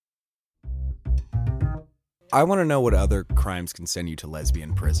I want to know what other crimes can send you to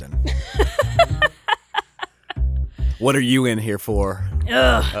lesbian prison. What are you in here for?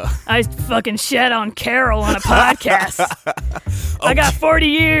 I fucking shat on Carol on a podcast. I got 40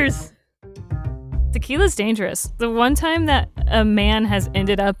 years. Tequila's dangerous. The one time that a man has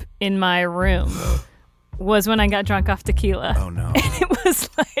ended up in my room was when I got drunk off tequila. Oh, no. And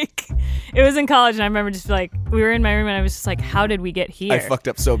it was in college, and I remember just like, we were in my room, and I was just like, how did we get here? I fucked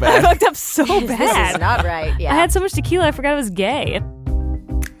up so bad. I fucked up so bad. This is not right. Yeah. I had so much tequila, I forgot I was gay.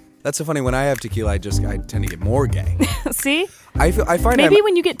 That's so funny. When I have tequila, I tend to get more gay. See? I find Maybe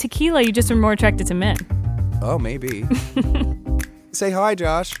when you get tequila, you just are more attracted to men. Oh, maybe. Say hi,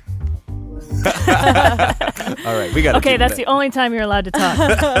 Josh. All right, we got. Okay, that's the only time you're allowed to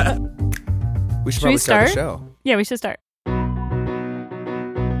talk. We should probably start the show. Yeah, we should start.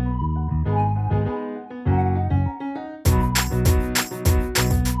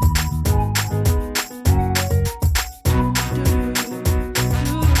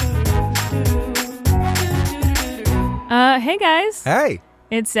 Hey guys. Hey.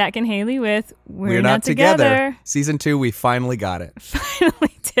 It's Zach and Haley with We're Not Together. Season 2, we finally got it.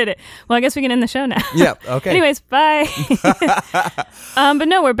 Finally did it. Well, I guess we can end the show now. Yeah, okay. Anyways, bye. But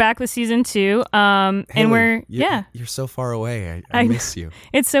no, we're back with season 2. Haley, And you're so far away. I miss you.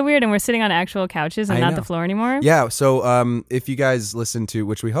 It's so weird, and we're sitting on actual couches and not the floor anymore. Yeah, so if you guys listen to,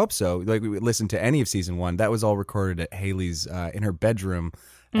 which we hope so, like we listened to any of season 1, that was all recorded at Haley's in her bedroom.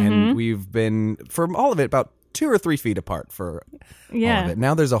 And we've been, for all of it, about 2 or 3 feet apart for all of it.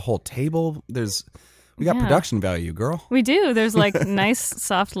 Now there's a whole table. We got production value, girl. We do. There's like nice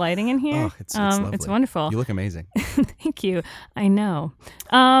soft lighting in here. Oh, it's lovely. It's wonderful. You look amazing. Thank you. I know.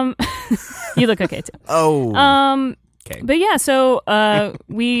 You look okay too. Oh. Okay. But yeah, so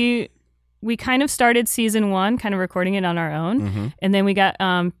we kind of started season 1, kind of recording it on our own, and then we got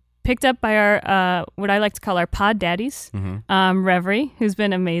picked up by our what I like to call our pod daddies, Reverie, who's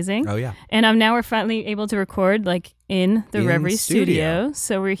been amazing. Oh yeah. And now we're finally able to record like in the Reverie studio.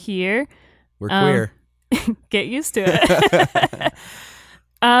 So we're here. We're queer. Get used to it.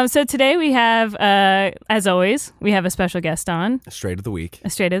 So today we have, as always, we have a special guest on. A Straight of the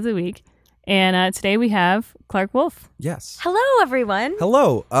Week. And today we have Clark Wolf. Yes. Hello, everyone.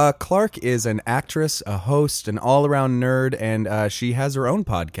 Hello. Clark is an actress, a host, an all-around nerd, and she has her own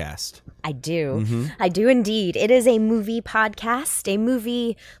podcast. I do. I do indeed. It is a movie podcast, a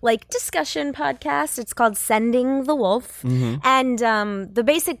movie discussion podcast. It's called Sending the Wolf. And the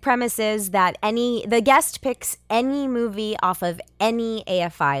basic premise is that the guest picks any movie off of any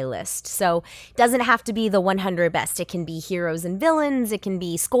AFI list. So it doesn't have to be the 100 best. It can be heroes and villains. It can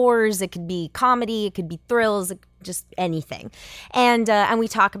be scores. It could be comedy. It could be thrills. Just anything. And we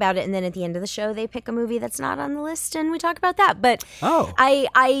talk about it, and then at the end of the show they pick a movie that's not on the list and we talk about that. But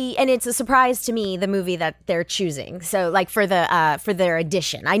and it's a surprise to me, the movie that they're choosing. So for their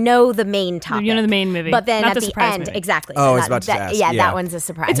edition. I know the main topic. You know the main movie. But then not at the end, movie. exactly. Oh, I was about to ask. Yeah, that one's a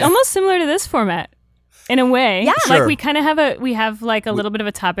surprise. It's almost similar to this format. In a way. Yeah. Sure. We kind of have a little bit of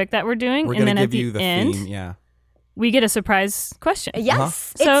a topic that we're doing, We're and then gonna at give you the the end theme, yeah. we get a surprise question.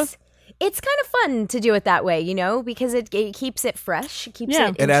 Yes. So It's kind of fun to do it that way, because it keeps it fresh. It keeps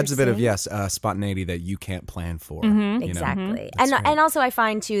it adds a bit of, interesting. spontaneity that you can't plan for. Exactly. And also I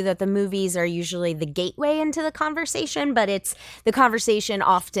find, too, that the movies are usually the gateway into the conversation, but it's the conversation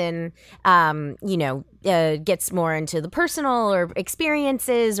often, gets more into the personal or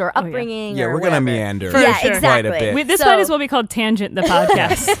experiences or upbringing. Yeah, or we're going to whatever. meander exactly. quite a bit. This might as well be called Tangent the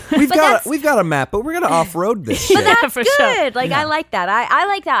Podcast. We've got a map, but we're going to off-road this shit. But that's for good. sure. I like that. I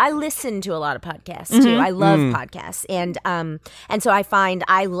like that. I listen to a lot of podcasts too. I love podcasts, and so I find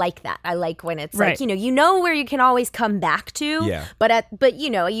I like that. I like when it's right. you know where you can always come back to. Yeah. But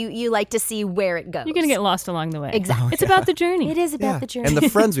you like to see where it goes. You're going to get lost along the way. Exactly. It's about the journey. It is about the journey. And the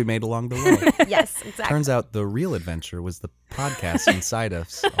friends we made along the way. Yes, exactly. Turns out the real adventure was the podcast inside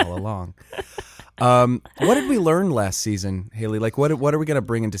us all along. What did we learn last season, Haley? What are we going to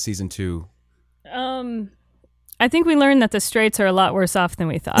bring into season 2? I think we learned that the straights are a lot worse off than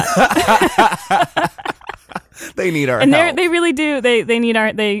we thought. They need our and help. They really do.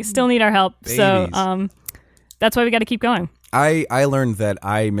 They still need our help. Babies. So that's why we got to keep going. I learned that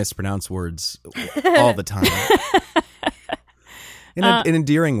I mispronounce words all the time. In an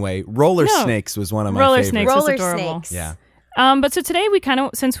endearing way. Roller snakes was one of my favorites. Snakes Roller is adorable. snakes. Yeah. But so today we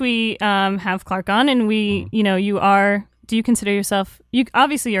since we have Clark on, and we, do you consider yourself,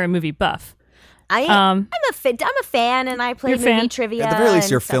 obviously you're a movie buff. I'm a fan, and I play You're a movie fan? trivia. At the very least,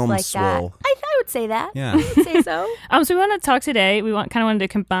 and you're stuff film like swole. That. I would say that. Yeah. I would say so. So we want to talk today. We wanted to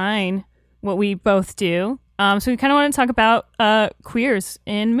combine what we both do. So we kind of want to talk about queers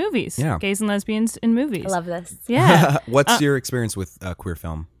in movies, gays and lesbians in movies. I love this. Yeah. What's your experience with queer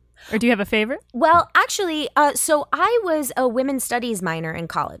film? Or do you have a favorite? Well, actually, so I was a women's studies minor in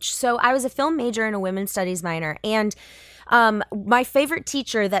college. So I was a film major and a women's studies minor. And my favorite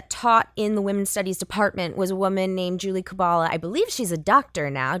teacher that taught in the women's studies department was a woman named Julie Kubala. I believe she's a doctor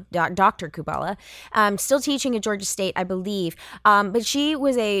now, Dr. Kubala, still teaching at Georgia State, I believe. But she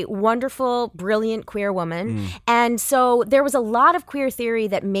was a wonderful, brilliant queer woman. And so there was a lot of queer theory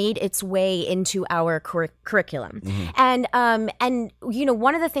that made its way into our curriculum. And you know,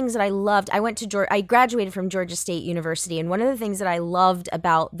 one of the things that I loved, I graduated from Georgia State University, and one of the things that I loved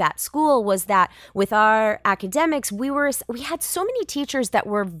about that school was that with our academics, we had so many teachers that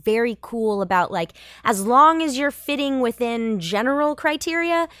were very cool about, like, as long as you're fitting within general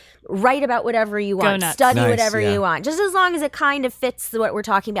criteria, write about whatever you want, study whatever you want, just as long as it kind of fits what we're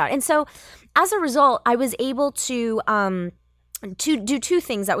talking about. And so as a result, I was able to do two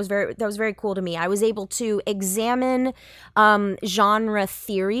things that was very cool to me. I was able to examine genre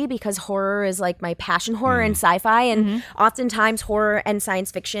theory, because horror is like my passion, horror and sci-fi, and oftentimes horror and science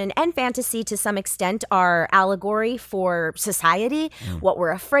fiction and fantasy to some extent are allegory for society, what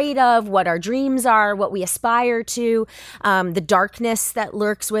we're afraid of, what our dreams are, what we aspire to, the darkness that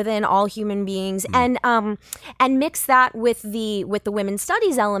lurks within all human beings, and mix that with the women's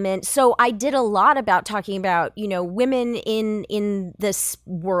studies element. So I did a lot about talking about, you know, women in this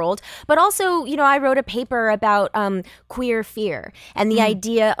world, but also, you know, I wrote a paper about queer fear and the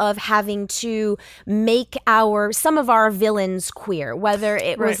idea of having to make some of our villains queer, whether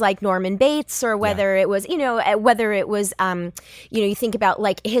it was like Norman Bates or whether it was, you know, you think about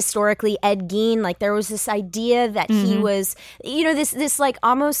like historically Ed Gein, like there was this idea that he was, you know, this like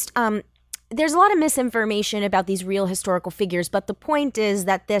almost there's a lot of misinformation about these real historical figures, but the point is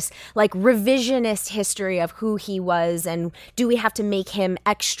that this like revisionist history of who he was, and do we have to make him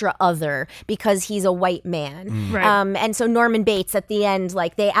extra other because he's a white man? And so Norman Bates at the end,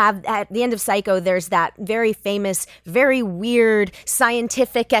 like at the end of Psycho, there's that very famous, very weird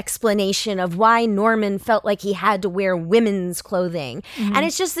scientific explanation of why Norman felt like he had to wear women's clothing. And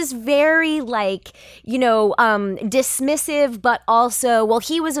it's just this very like, you know, dismissive, but also, well,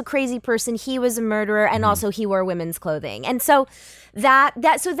 he was a crazy person. He was a murderer, and also he wore women's clothing. And so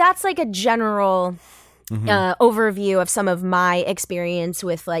that's like a general overview of some of my experience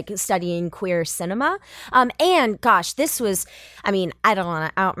with like studying queer cinema. And gosh, this was, I mean, I don't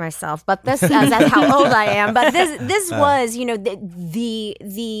want to out myself, but this, that's how old I am, but this was, you know,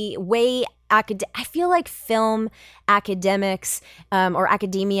 the way I feel like film academics or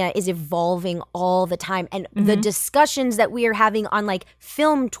academia is evolving all the time. And the discussions that we are having on like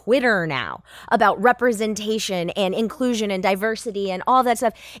film Twitter now about representation and inclusion and diversity and all that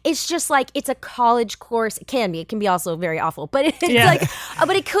stuff, it's just like, it's a college course. It can be also very awful, but it's like,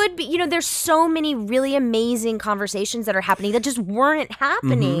 but it could be, you know, there's so many really amazing conversations that are happening that just weren't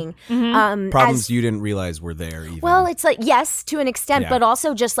happening. Problems you didn't realize were there even. Well, it's like, yes, to an extent, but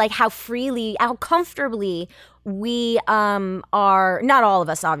also just like how comfortably we are, not all of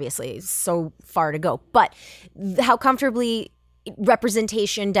us obviously, so far to go, but how comfortably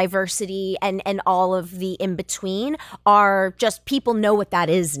representation, diversity, and all of the in-between are just, people know what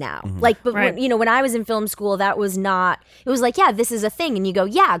that is now. Like, but when, you know, when I was in film school, that was not, it was like, yeah, this is a thing, and you go,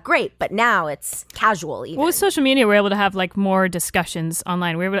 yeah, great, but now it's casual even. Well, with social media, we're able to have like more discussions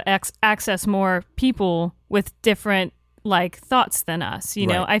online. We're able to access more people with different like thoughts than us, you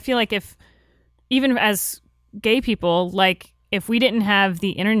know. I feel like if, even as gay people, like if we didn't have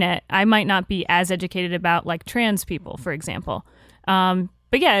the internet, I might not be as educated about like trans people, for example. But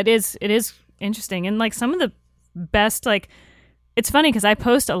yeah, it is interesting. And like some of the best, like, it's funny because I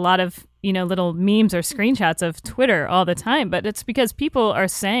post a lot of, you know, little memes or screenshots of Twitter all the time, but it's because people are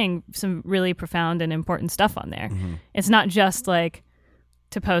saying some really profound and important stuff on there. It's not just like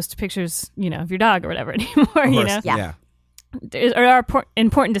to post pictures, you know, of your dog or whatever anymore, you know? Yeah. There are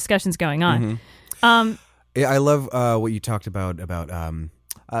important discussions going on. I love what you talked about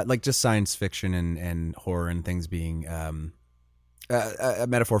like just science fiction and horror and things being a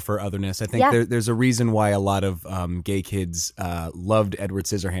metaphor for otherness. I think there's a reason why a lot of gay kids loved Edward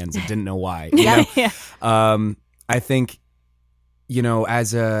Scissorhands and didn't know why. You know? I think, you know,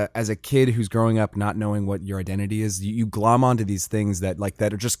 as a kid who's growing up not knowing what your identity is, you glom onto these things that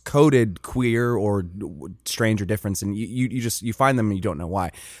are just coded queer or strange or different, and you find them and you don't know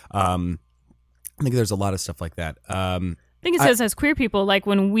why. I think there's a lot of stuff like that. I think it says as queer people, like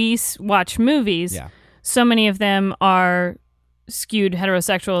when we watch movies, so many of them are skewed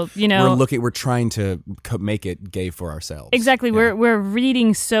heterosexual, we're trying to make it gay for ourselves. Exactly. Yeah. We're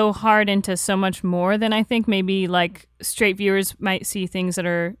reading so hard into so much more than I think maybe like straight viewers might see things that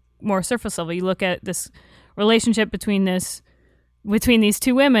are more surface level. You look at this relationship between these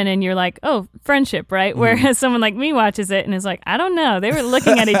two women and you're like, oh, friendship, right? Whereas someone like me watches it and is like, I don't know. They were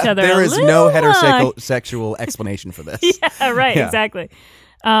looking at each other. There is no heterosexual explanation for this. Yeah, right. Yeah. Exactly.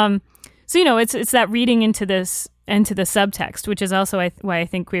 So, it's that reading into the subtext, which is also why I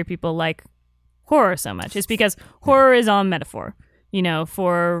think queer people like horror so much. Is because horror is all metaphor,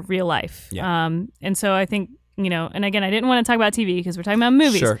 for real life. Yeah. And so I think, and again, I didn't want to talk about TV because we're talking about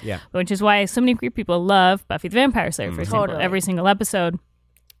movies. Sure, yeah. Which is why so many queer people love Buffy the Vampire Slayer, for example. Totally. Every single episode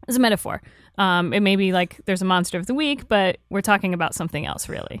is a metaphor. It may be like there's a monster of the week, but we're talking about something else,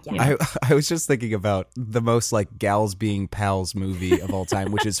 really. Yeah. I was just thinking about the most like gals being pals movie of all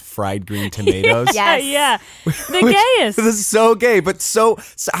time, which is Fried Green Tomatoes. Yes. Yeah. The gayest. This is so gay, but so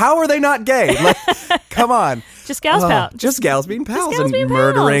how are they not gay? Like, come on. Just gals pals. Just gals being pals gals and being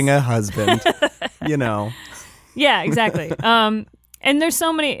murdering a husband, Yeah, exactly. And there's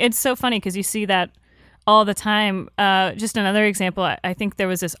so many, it's so funny because you see that all the time. Just another example, I think there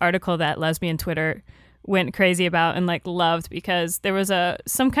was this article that lesbian Twitter went crazy about and like loved because there was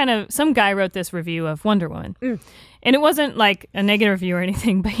some guy wrote this review of Wonder Woman. And it wasn't like a negative review or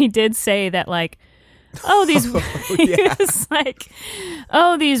anything, but he did say that like, these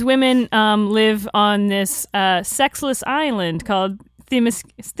these women live on this sexless island called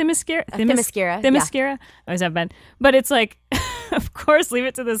Themyscira. Yeah. I always have been. But it's like, of course, leave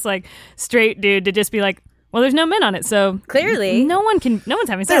it to this like straight dude to just be like, well, there's no men on it, so clearly no one's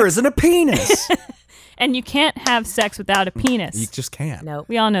having sex. There isn't a penis. And you can't have sex without a penis. You just can't. No.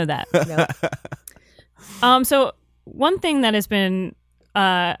 We all know that. No. So one thing that has been,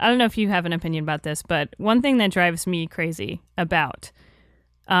 I don't know if you have an opinion about this, but one thing that drives me crazy about,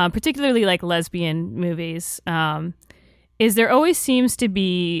 particularly like lesbian movies, is there always seems to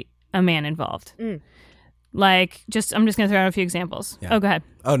be a man involved. Like, I'm just going to throw out a few examples. Yeah. Oh, go ahead.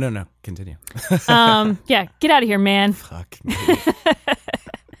 Oh, no. Continue. Yeah, get out of here, man. Fuck me.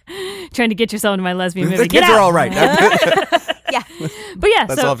 Trying to get yourself into my lesbian movie. The kids are all right. Yeah. But yeah,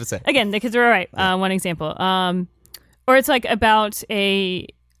 that's all I have to say. Again, the kids are all right. Yeah. One example. Or it's like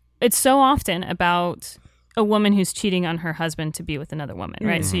it's so often about a woman who's cheating on her husband to be with another woman,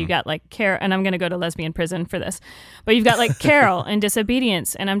 right? So you got like Carol, and I'm going to go to lesbian prison for this, but you've got like Carol and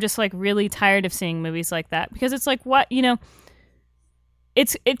Disobedience, and I'm just like really tired of seeing movies like that because it's like what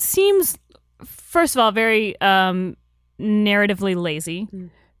it seems first of all very narratively lazy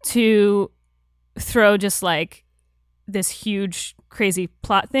to throw just like this huge crazy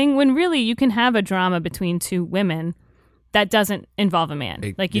plot thing when really you can have a drama between two women that doesn't involve a man.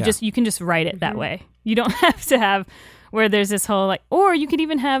 You can just write it that way. You don't have to have where there's this whole like, or you could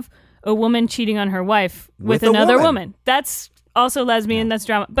even have a woman cheating on her wife with another woman. That's also lesbian. That's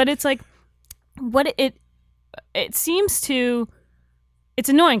drama. But it's like, what it seems to, it's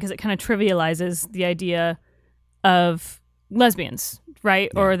annoying because it kind of trivializes the idea of lesbians, right?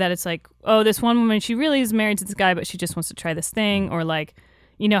 Yeah. Or that it's like, oh, this one woman, she really is married to this guy, but she just wants to try this thing. Or like,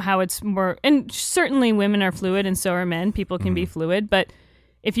 how it's more, and certainly women are fluid and so are men. People can be fluid, but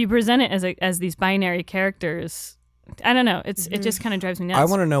if you present it as these binary characters, I don't know. It just kind of drives me nuts. I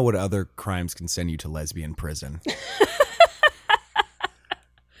want to know what other crimes can send you to lesbian prison.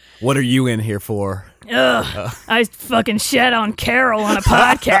 What are you in here for? I fucking shat on Carol on a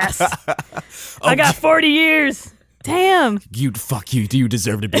podcast. I got 40 years. Damn. Fuck you. Do you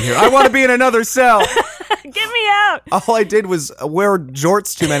deserve to be here? I want to be in another cell. Get me out. All I did was wear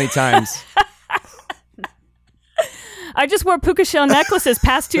jorts too many times. I just wore puka shell necklaces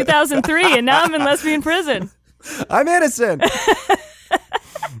past 2003, and now I'm in lesbian prison. I'm innocent.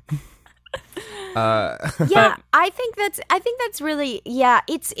 Yeah, I think that's really,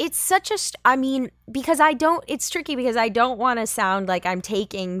 it's such a, because it's tricky because I don't want to sound like I'm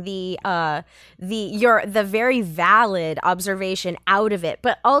taking the very valid observation out of it,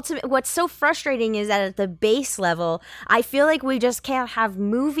 but ultimately what's so frustrating is that at the base level, I feel like we just can't have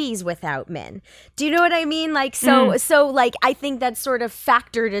movies without men. Do you know what I mean? Like, so like, I think that sort of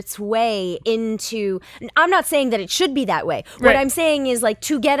factored its way into, I'm not saying that it should be that way. Right. What I'm saying is like,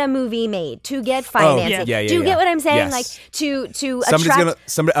 to get a movie made, to get get financing. Yeah. Do you get what I'm saying? Yes. Like to Somebody's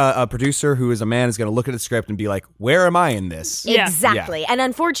attract. a producer who is a man is gonna look at the script and be like, where am I in this? Yeah. Exactly. And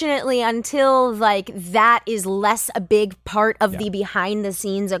unfortunately, until like that is less a big part of the behind the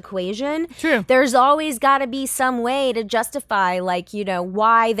scenes equation, True. there's always got to be some way to justify, like, you know,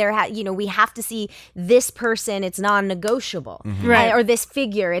 why we have to see this person, it's non-negotiable. Right. Or this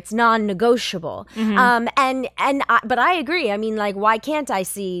figure, it's non-negotiable. But I agree. I mean, like, why can't I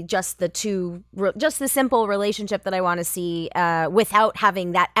see just the simple relationship that I want to see without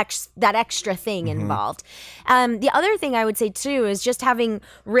having that extra thing involved? The other thing I would say too is just having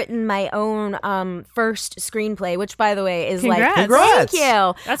written my own first screenplay, which, by the way, is Congrats. thank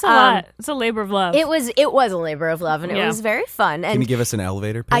you. That's a lot. It's a labor of love. It was a labor of love, and it was very fun. And Can you give us an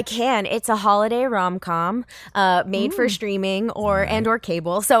elevator pitch? I can. It's a holiday rom-com made for streaming or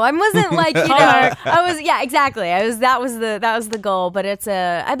cable. So I wasn't like, you know, exactly. That was the goal, but it's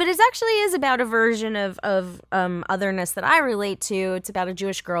actually is about a version of otherness that I relate to. It's about a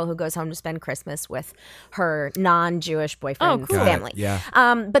Jewish girl who goes home to spend Christmas with her non-Jewish boyfriend's family. Yeah.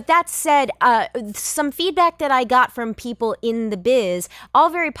 But that said, some feedback that I got from people in the biz, all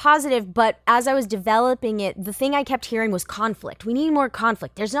very positive, but as I was developing it, the thing I kept hearing was conflict. We need more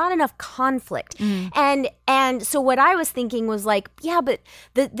conflict. There's not enough conflict. And so what I was thinking was like, yeah, but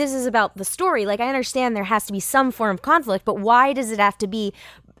this is about the story. Like, I understand there has to be some form of conflict, but why does it have to be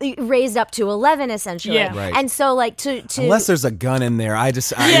raised up to 11 essentially? Yeah. Right. And so like to unless there's a gun in there, you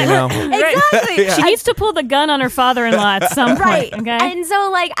know. Exactly. She needs to pull the gun on her father-in-law at some point. Right. Okay. And so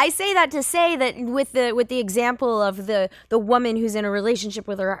like I say that to say that with the example of the woman who's in a relationship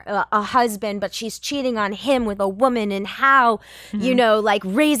with her a husband, but she's cheating on him with a woman, and how you know, like,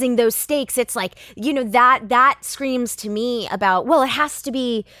 raising those stakes, it's like, you know, that screams to me about, well, it has to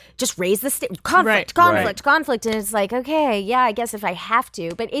be just raise the conflict, conflict, and it's like, okay, yeah, I guess if I have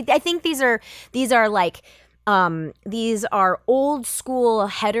to, but I think these are like these are old school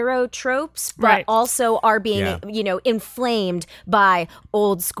hetero tropes, but also are being, you know, inflamed by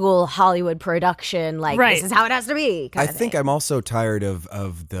old school Hollywood production. Like, this is how it has to be. I think I'm also tired of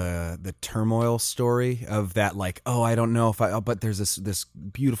the turmoil story of that. Like, oh, I don't know if but there's this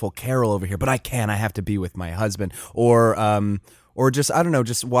beautiful Carol over here, but I have to be with my husband, or just, I don't know,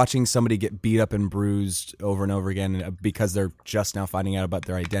 just watching somebody get beat up and bruised over and over again because they're just now finding out about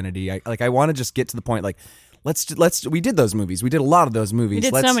their identity. I want to just get to the point, like, we did those movies. We did a lot of those movies. We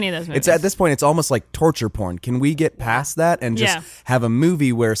did so many of those movies. It's at this point, it's almost like torture porn. Can we get past that and just have a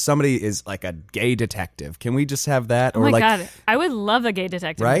movie where somebody is like a gay detective? Can we just have that? Oh my God. I would love a gay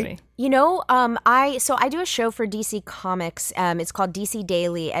detective movie. You know, I do a show for DC Comics. It's called DC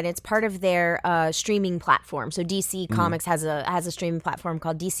Daily, and it's part of their streaming platform. So DC Comics has a streaming platform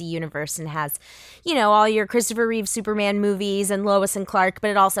called DC Universe, and has, you know, all your Christopher Reeve Superman movies and Lois and Clark,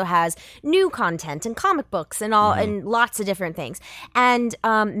 but it also has new content and comic books and all and lots of different things. And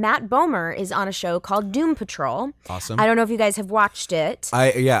Matt Bomer is on a show called Doom Patrol. Awesome. I don't know if you guys have watched it.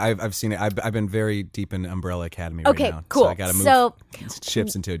 I've seen it. I've been very deep in Umbrella Academy right now. Okay, cool. So I got to move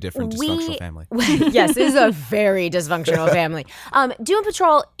ships into a different dysfunctional family. Yes, it is a very dysfunctional family. Doom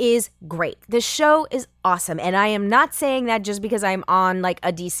Patrol is great. The show is awesome, and I am not saying that just because I'm on like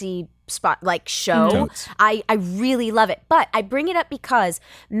a DC spot like show. Totes. I really love it, but I bring it up because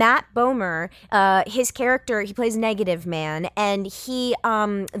Matt Bomer, his character, he plays Negative Man, and he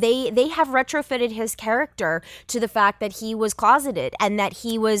they have retrofitted his character to the fact that he was closeted and that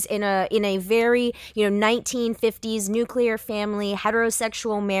he was in a very, you know, 1950s nuclear family,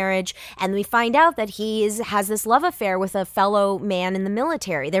 heterosexual marriage, and we find out that he has this love affair with a fellow man in the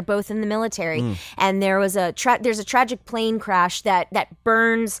military. They're both in the military, and there's a tragic plane crash that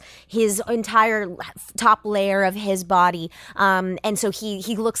burns his entire top layer of his body, and so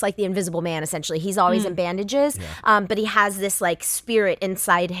he looks like the Invisible Man, essentially. He's always in bandages, but he has this like spirit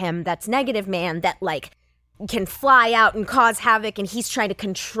inside him that's Negative Man that like can fly out and cause havoc, and he's trying to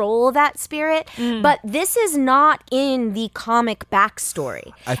control that spirit. But this is not in the comic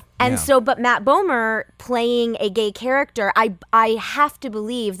backstory. But Matt Bomer playing a gay character, I have to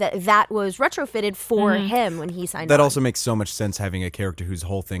believe that was retrofitted for him when he signed on. That also makes so much sense, having a character whose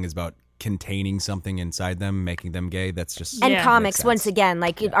whole thing is about containing something inside them, making them gay. That's just comics, once again,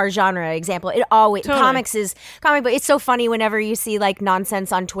 like our genre example, it always comics is comic, but it's so funny whenever you see like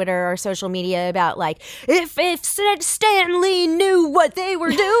nonsense on Twitter or social media about like if Stan Lee knew what they were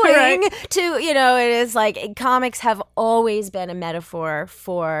doing to, you know, it is like comics have always been a metaphor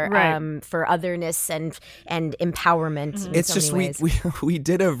for otherness and empowerment. It's just we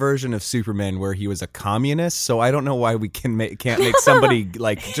did a version of Superman where he was a communist, so I don't know why we can't make somebody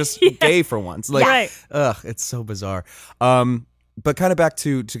like just gay for once. Like, ugh, it's so bizarre. But kind of back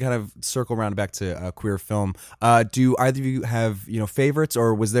to kind of circle around back to queer film. Do either of you have favorites,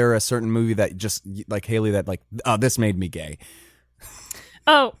 or was there a certain movie that just like Haley that like this made me gay?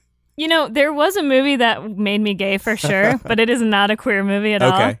 Oh, there was a movie that made me gay for sure, but it is not a queer movie at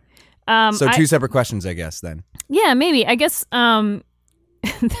all. Okay. So two separate questions, I guess. Then. Yeah, maybe. I guess the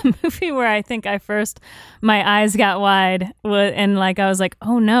movie where I think my eyes got wide and like I was like,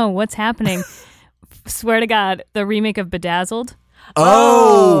 oh no, what's happening? Swear to God, the remake of Bedazzled.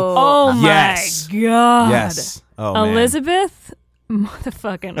 Oh yes. My God. Yes. Oh, Elizabeth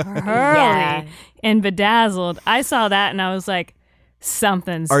motherfucking Hurley and Bedazzled. I saw that and I was like,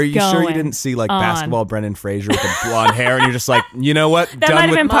 something's Are you going sure you didn't see like on. Basketball Brendan Fraser with the blonde hair and you're just like, you know what? That might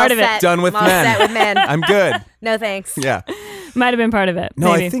have been part of it. Done with All men. set with men. I'm good. No thanks. Yeah. Might have been part of it.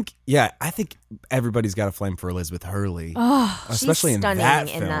 No, maybe. I think everybody's got a flame for Elizabeth Hurley. Oh, especially she's in stunning that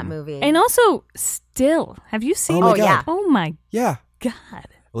in film. that movie. And also, Still. Have you seen Oh my it? God. Yeah. Oh my Yeah. God.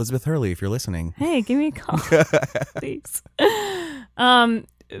 Elizabeth Hurley, if you're listening. Hey, give me a call, please. But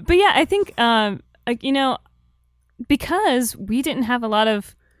yeah, I think, because we didn't have a lot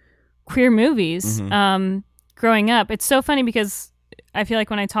of queer movies growing up, it's so funny because I feel like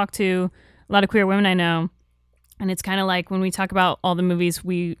when I talk to a lot of queer women I know, and it's kind of like when we talk about all the movies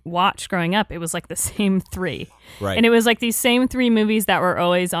we watched growing up, it was like the same three. Right. And it was like these same three movies that were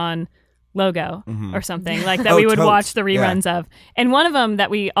always on Logo or something like that we would totes. watch the reruns of. And one of them that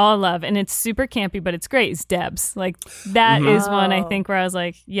we all love, and it's super campy, but it's great, is Debs. Like that is one I think where I was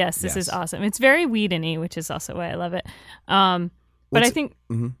like, yes, this is awesome. It's very Whedon-y, which is also why I love it. But I think,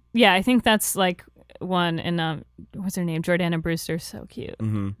 I think that's like one. And what's her name? Jordana Brewster, so cute. Oh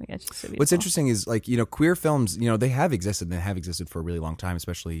my God, she's so beautiful. What's interesting is like, queer films, they have existed and they have existed for a really long time,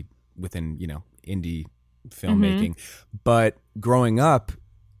 especially within, indie filmmaking. But growing up,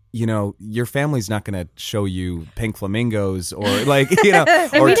 your family's not going to show you Pink Flamingos or like,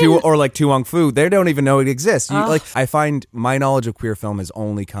 or like Tu Wong Fu. They don't even know it exists. Like, I find my knowledge of queer film has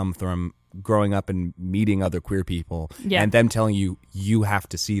only come from growing up and meeting other queer people and them telling you have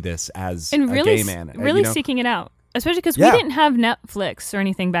to see this as and really, a gay man. Really seeking it out, especially because we didn't have Netflix or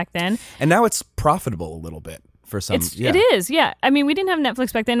anything back then. And now it's profitable a little bit. For some, It is, yeah. I mean, we didn't have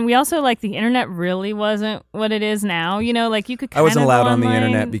Netflix back then. We also, like, the internet really wasn't what it is now. Like, you could kind of I wasn't allowed on the online.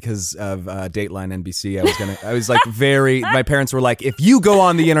 internet because of Dateline NBC. I was like my parents were like, if you go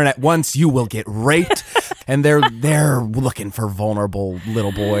on the internet once, you will get raped. And they're looking for vulnerable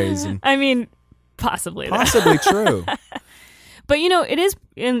little boys. And I mean, possibly true. But, it is,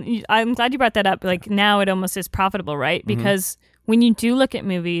 and I'm glad you brought that up. Like, now it almost is profitable, right? Because when you do look at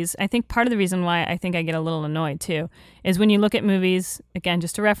movies, I think part of the reason why I think I get a little annoyed too is when you look at movies, again,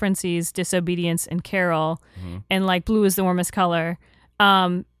 just to reference these, Disobedience and Carol, and like Blue is the Warmest Color,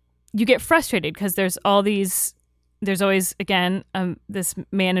 you get frustrated because there's always, again, this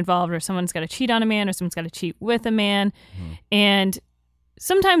man involved, or someone's got to cheat on a man, or someone's got to cheat with a man. And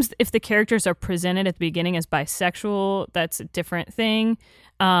sometimes if the characters are presented at the beginning as bisexual, that's a different thing.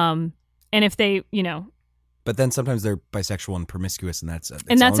 And if they, But then sometimes they're bisexual and promiscuous, and that's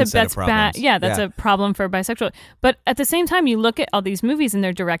bad. Yeah, that's a problem for bisexual. But at the same time, you look at all these movies and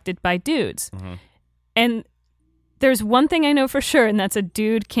they're directed by dudes, and there's one thing I know for sure, and that's a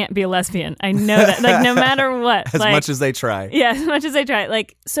dude can't be a lesbian. I know that, like, no matter what, as much as they try. Yeah, as much as they try.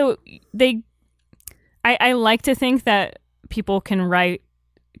 Like, so I like to think that people can write,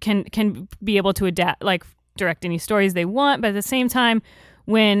 can be able to adapt, like direct any stories they want, but at the same time,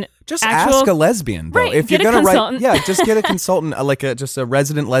 when just ask a lesbian, though. Right, if get you're a gonna consultant. write, just get a consultant, just a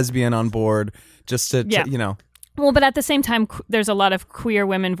resident lesbian on board, just to Well, but at the same time, there's a lot of queer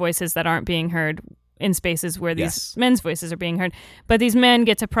women voices that aren't being heard in spaces where these men's voices are being heard. But these men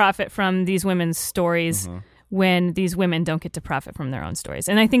get to profit from these women's stories when these women don't get to profit from their own stories.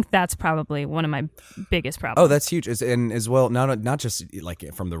 And I think that's probably one of my biggest problems. Oh, that's huge. And as well, not just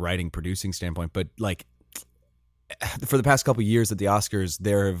like from the writing, producing standpoint, but like for the past couple of years at the Oscars,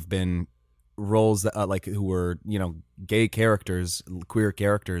 there have been roles that like who were gay characters, queer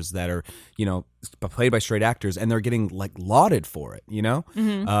characters that are played by straight actors, and they're getting like lauded for it,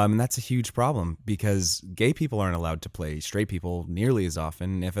 and that's a huge problem because gay people aren't allowed to play straight people nearly as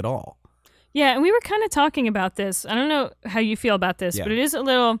often, if at all. Yeah, and we were kind of talking about this. I don't know how you feel about this, but it is a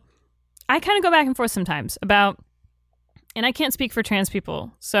little. I kind of go back and forth sometimes about, and I can't speak for trans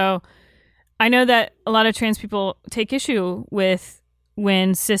people, so I know that a lot of trans people take issue with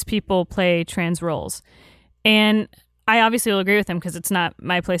when cis people play trans roles. And I obviously will agree with them because it's not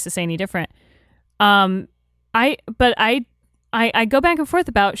my place to say any different. I go back and forth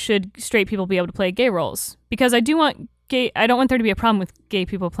about should straight people be able to play gay roles, because I do want I don't want there to be a problem with gay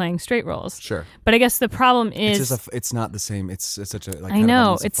people playing straight roles. Sure. But I guess the problem is it's not the same. It's such a like I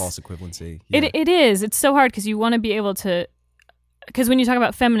know it's false equivalency. Yeah. It is. It's so hard because you want to be able to. Because when you talk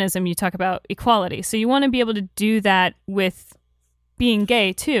about feminism, you talk about equality. So you want to be able to do that with being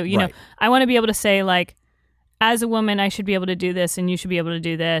gay too. You know, I want to be able to say like, as a woman, I should be able to do this, and you should be able to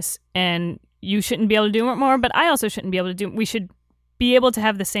do this, and you shouldn't be able to do it more, but I also shouldn't be able to do. We should be able to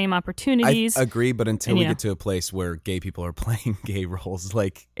have the same opportunities. I agree, but until we get to a place where gay people are playing gay roles,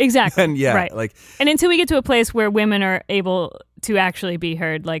 like exactly, and right, and until we get to a place where women are able to actually be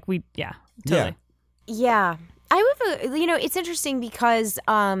heard, like totally, yeah. I would, it's interesting because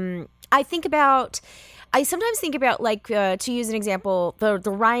I sometimes think about like to use an example, the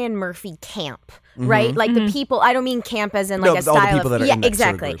Ryan Murphy camp. Right, like the people. I don't mean camp as in like a style. All the people that are in that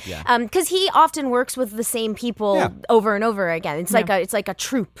exactly. Sort of group, because he often works with the same people over and over again. It's like a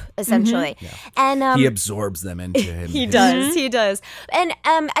troupe essentially, and he absorbs them into him. He does. And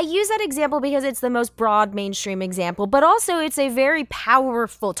I use that example because it's the most broad mainstream example, but also it's a very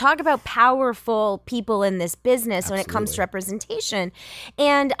powerful. Talk about powerful people in this business when it comes to representation,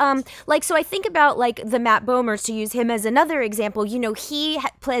 and so I think about like the Matt Bomer, to use him as another example. You know, he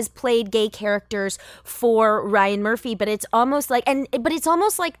has played gay characters for Ryan Murphy, but it's almost like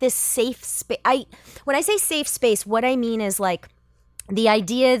this safe space. When I say safe space, what I mean is like the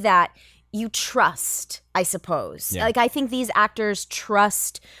idea that you trust, I suppose. Like I think these actors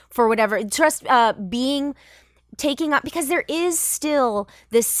trust being taking up, because there is still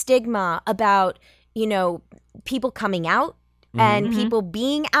this stigma about, people coming out. And people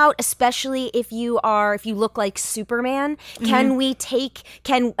being out, especially if you look like Superman, and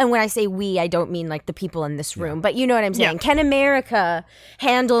when I say we, I don't mean like the people in this room, but you know what I'm saying. Can America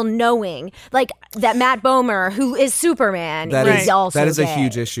handle knowing like that Matt Bomer, who is Superman, is also that is gay? A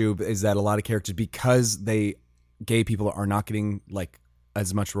huge issue, is that a lot of characters, because gay people are not getting like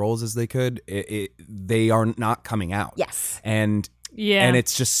as much roles as they could, they are not coming out. Yes. And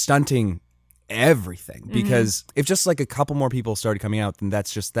it's just stunting everything, because if just like a couple more people started coming out, then that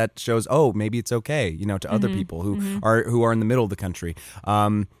shows, oh, maybe it's okay, to other people who are in the middle of the country.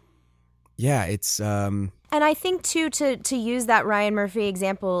 It's and I think too, to use that Ryan Murphy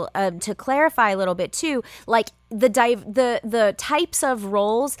example, to clarify a little bit too, like the types of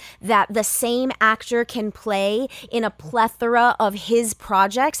roles that the same actor can play in a plethora of his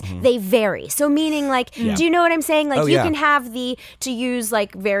projects, they vary. So meaning like, do you know what I'm saying? Like can have to use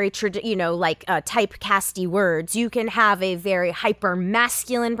like very typecasty words, you can have a very hyper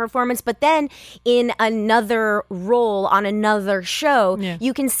masculine performance, but then in another role on another show,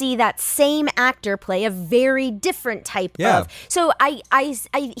 you can see that same actor play a very different type of. So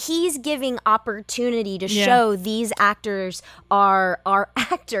he's giving opportunity to show these actors are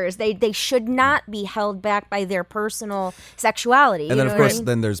actors. They should not be held back by their personal sexuality. And then, of course,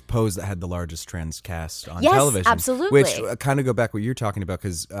 then there's Pose, that had the largest trans cast on television. Yes, absolutely. Which kind of go back what you're talking about,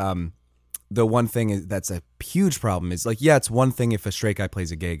 because the one thing that's a huge problem is like, it's one thing if a straight guy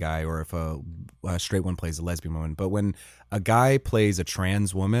plays a gay guy, or if a straight one plays a lesbian woman. But when a guy plays a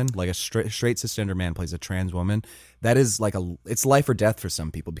trans woman, like a straight cisgender man plays a trans woman, that is like it's life or death for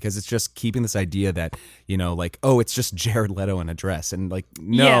some people, because it's just keeping this idea that, like, oh, it's just Jared Leto in a dress, and like,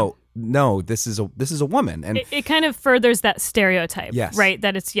 no, this is a woman, and it kind of furthers that stereotype, yes. right?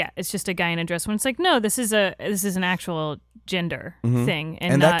 That it's just a guy in a dress. When it's like, no, this is an actual gender thing,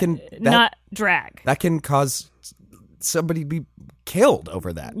 and not drag. That can cause somebody to be killed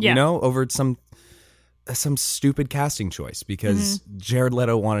over that, over some stupid casting choice, because Jared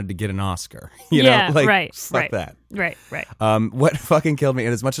Leto wanted to get an Oscar. Fuck that. Right. What fucking killed me,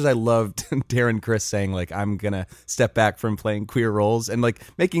 and as much as I loved Darren Criss saying like, I'm gonna step back from playing queer roles, and like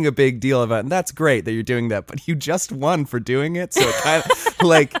making a big deal about it, and that's great that you're doing that, but you just won for doing it, so it kind of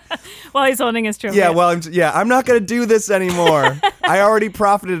like while he's holding his trophy. I'm not gonna do this anymore. I already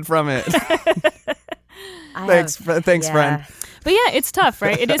profited from it. Thanks, friend. But yeah, it's tough,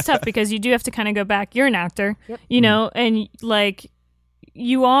 right? It is tough because you do have to kind of go back. You're an actor, and like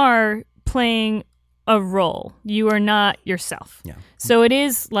you are playing a role. You are not yourself. Yeah. So it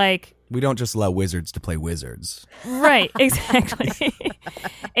is like, we don't just allow wizards to play wizards. Right, exactly.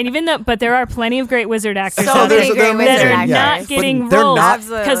 And even though, but there are plenty of great wizard actors out there that are not getting roles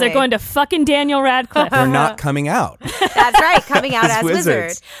because they're going to fucking Daniel Radcliffe. They're not coming out. That's right, coming out as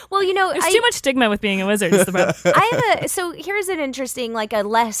wizards. Well, there's too much stigma with being a wizard. Is the problem. So here's an interesting, like a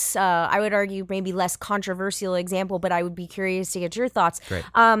less, I would argue maybe less controversial example, but I would be curious to get your thoughts. Great.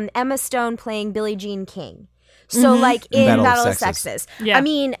 Emma Stone playing Billie Jean King. So like in Battle of Sexes. Yeah. I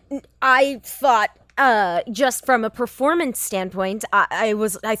mean, I thought just from a performance standpoint,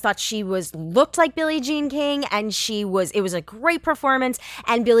 I thought she looked like Billie Jean King, and it was a great performance.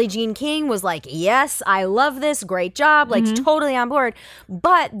 And Billie Jean King was like, yes, I love this, great job, like totally on board.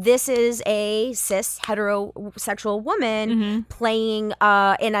 But this is a cis heterosexual woman playing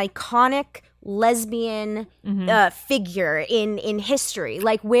an iconic lesbian figure in history.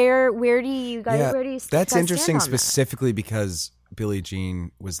 Like where do you guys that's interesting stand on specifically because Billie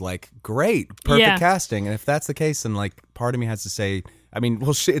Jean was like, great, perfect casting. And if that's the case, then like part of me has to say, I mean,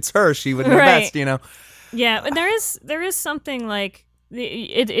 well, it's her. She would know best, you know? Yeah, but there is something like,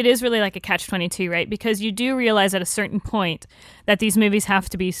 it is really like a catch-22, right? Because you do realize at a certain point that these movies have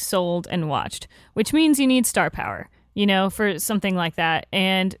to be sold and watched, which means you need star power, you know, for something like that.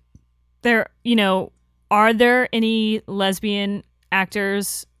 And there, you know, are there any lesbian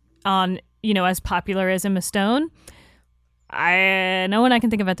actors on, you know, as popular as Emma Stone? No one I can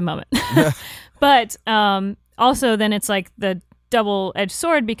think of at the moment. But also then it's like the double-edged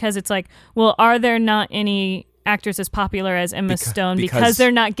sword because it's like, well, are there not any actors as popular as Emma Stone because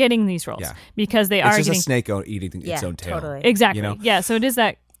they're not getting these roles? Yeah. Because they are getting... It's just getting... a snake eating its own tail. Totally. Exactly. You know? Yeah, so it is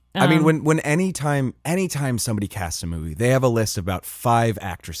that... I mean, when anytime somebody casts a movie, they have a list of about 5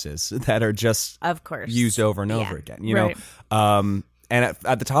 actresses that are just of course used over and over again, you know? Right. And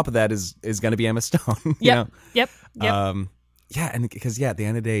at the top of that is going to be Emma Stone. You Yep. know? Yep. Yeah, and because at the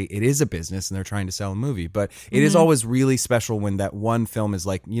end of the day, it is a business and they're trying to sell a movie. But it is always really special when that one film is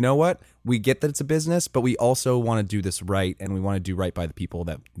like, you know what? We get that it's a business, but we also want to do this right, and we want to do right by the people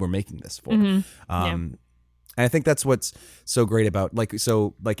that we're making this for. And I think that's what's so great about like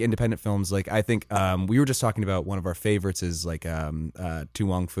independent films. Like I think we were just talking about one of our favorites is like Tu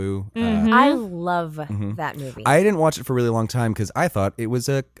Wong Fu. I love that movie. I didn't watch it for a really long time because I thought it was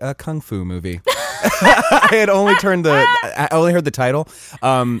a kung fu movie. I had only I only heard the title.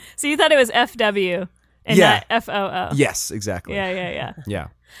 So you thought it was FW and not FOO. Yes, exactly. Yeah.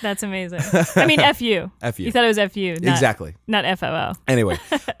 That's amazing. I mean, FU. FU. You thought it was FU. Exactly. Not FOO. Anyway,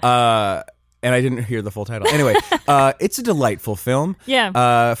 and I didn't hear the full title. Anyway, it's a delightful film.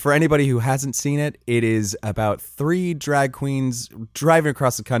 Yeah. For anybody who hasn't seen it, it is about 3 drag queens driving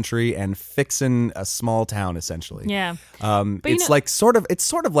across the country and fixing a small town, essentially. Yeah. It's like sort of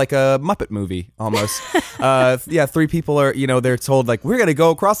like a Muppet movie almost. 3 people are, you know, they're told like, we're gonna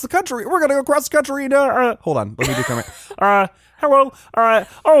go across the country. We're gonna go across the country. Hold on, let me do comment. Hello.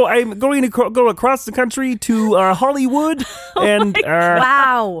 I'm going to go across the country to Hollywood, and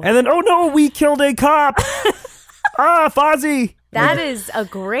wow. And then, oh no, we killed a cop. Fozzie. That is a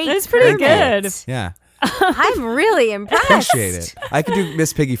great. That's pretty good. Yeah. I'm really impressed. Appreciate it. I could do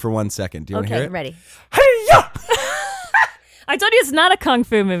Miss Piggy for 1 second. Do you want to hear it? Ready. Hey-ya! I told you it's not a kung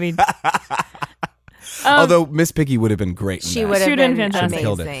fu movie. Although Miss Piggy would have been great. She would have been fantastic.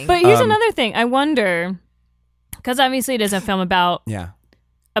 Amazing. But here's another thing. I wonder, because obviously it is a film about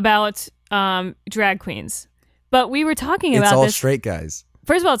drag queens, but we were talking about it's all this. straight guys.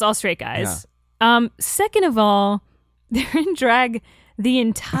 First of all, it's all straight guys. Yeah. Second of all, they're in drag the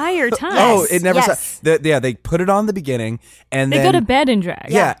entire time. Oh, it never stops. They put it on the beginning, and they then go to bed and drag.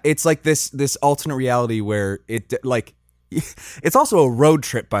 Yeah, it's like this alternate reality where it like. It's also a road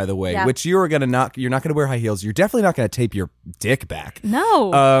trip, by the way, which you're not going to wear high heels. You're definitely not going to tape your dick back. No.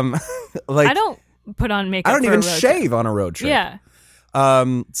 Like I don't put on makeup. I don't even shave trip. on a road trip. Yeah.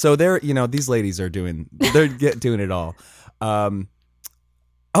 So they're, you know, these ladies are doing it all.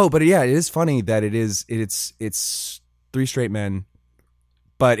 But yeah, it is funny that it's 3 straight men,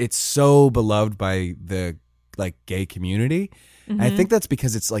 but it's so beloved by the like gay community. Mm-hmm. And I think that's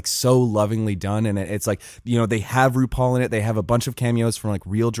because it's like so lovingly done, and it's like, you know, they have RuPaul in it. They have a bunch of cameos from like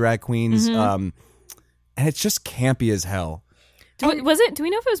real drag queens, and it's just campy as hell. Do we know if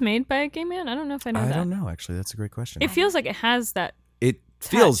it was made by a gay man? I don't know if I know that. I don't know, actually. That's a great question. It feels like it has that. It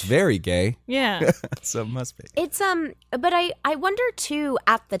feels very gay. Yeah. So it must be. It's but I wonder too,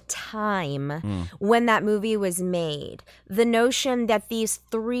 at the time when that movie was made, the notion that these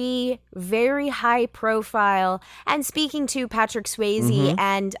 3 very high profile, and speaking to Patrick Swayze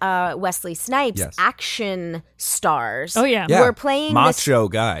and Wesley Snipes, action stars. Oh yeah. Were playing macho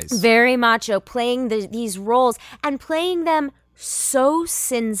guys. Very macho, playing these roles and playing them so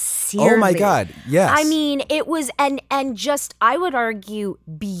sincerely. Oh my God, yes. I mean, it was and just, I would argue,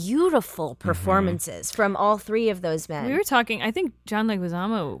 beautiful performances from all 3 of those men. We were talking, I think John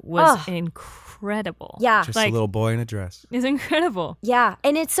Leguizamo was incredible. Yeah. Just a little boy in a dress. It's incredible. Yeah.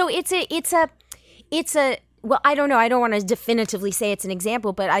 And it's a well, I don't know. I don't want to definitively say it's an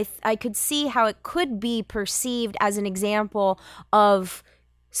example, but I could see how it could be perceived as an example of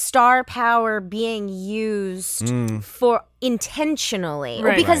star power being used for intentionally,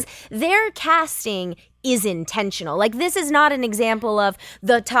 Right. because their casting is intentional. Like, this is not an example of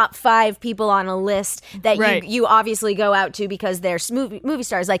the top 5 people on a list that Right. you obviously go out to because they're movie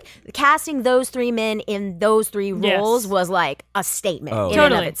stars. Like, casting those 3 men in those 3 roles was like a statement in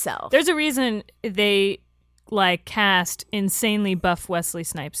and of itself. There's a reason they like cast insanely buff Wesley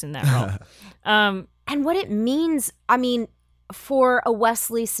Snipes in that role. And what it means, I mean, for a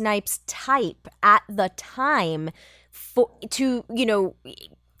Wesley Snipes type at the time,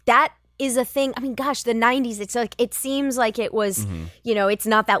 that is a thing. I mean, gosh, the 90s, it's like, it seems like it was, it's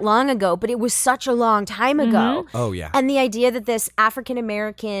not that long ago, but it was such a long time ago. Oh, yeah. And the idea that this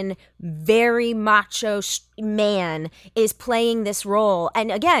African-American, very macho man is playing this role,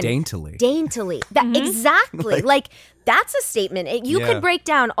 and again, Daintily. That, exactly. Like, that's a statement. You could break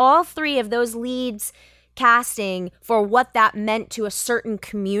down all 3 of those leads casting for what that meant to a certain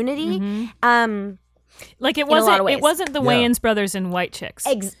community. Like, it a lot of ways. wasn't the Wayans brothers in White Chicks.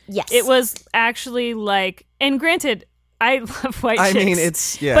 Yes. It was actually like, and granted, I love White Chicks. I mean,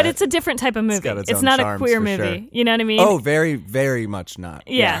 it's but it's a different type of movie. got its It's own not a charms, queer for movie. sure. You know what I mean? Oh, very, very much not.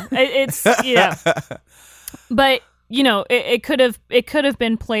 Yeah. It's But it could have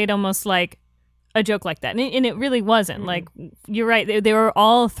been played almost like a joke like that, and it really wasn't. Like, you're right. They were,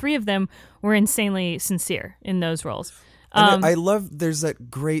 all 3 of them were insanely sincere in those roles. And I love. There's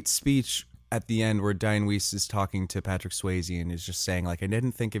that great speech at the end where Diane Weiss is talking to Patrick Swayze and is just saying, like, I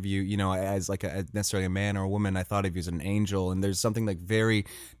didn't think of you, as like necessarily a man or a woman. I thought of you as an angel. And there's something like very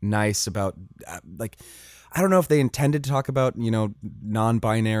nice about like, I don't know if they intended to talk about,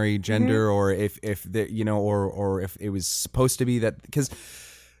 non-binary gender or if they, or if it was supposed to be that, because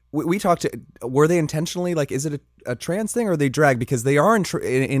we talked to, were they intentionally, like, is it a trans thing or are they drag? Because they are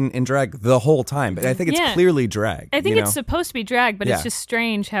in drag the whole time, but I think it's clearly drag. I think it's supposed to be drag, but it's just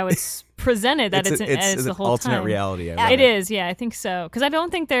strange how it's presented that it's the whole alternate time. Reality. It is, yeah, I think so. Because I don't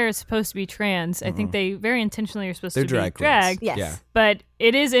think they're supposed to be trans. I think they very intentionally are supposed to be drag. Yes. Yeah. But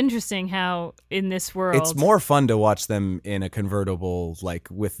it is interesting how in this world, it's more fun to watch them in a convertible, like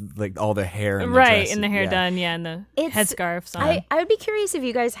with like all the hair and the right, dress. and the hair done, and the headscarves on. I would be curious if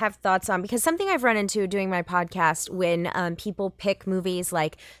you guys have thoughts on, because something I've run into doing my podcast when people pick movies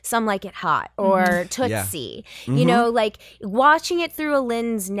like Some Like It Hot or Tootsie, like watching it through a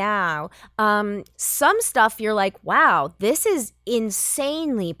lens now, some stuff you're like, wow, this is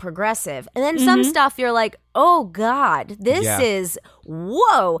insanely progressive. And then some stuff you're like, oh God, this is,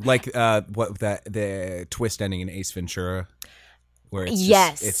 whoa. Like the twist ending in Ace Ventura, where it's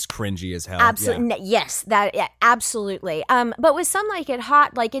just, it's cringy as hell. Absolutely. Yes, absolutely. But with Some Like It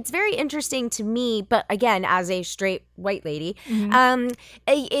Hot, like, it's very interesting to me, but again, as a straight white lady, the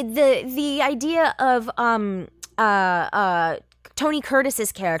idea of Tony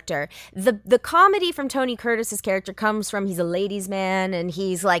Curtis's character, the comedy from Tony Curtis's character comes from, he's a ladies' man, and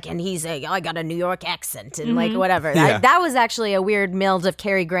he's like, I got a New York accent and like whatever. That was actually a weird meld of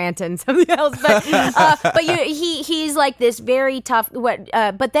Cary Grant and something else, but he's like this very tough.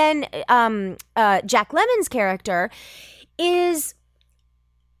 But then Jack Lemmon's character is,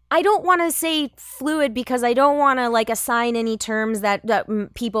 I don't want to say fluid because I don't want to like assign any terms that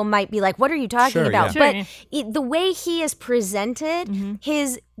people might be like, what are you talking about? Yeah. But the way he is presented,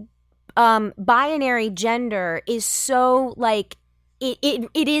 his binary gender is so like,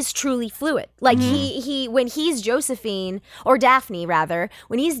 it is truly fluid. Like he when he's Josephine, or Daphne rather,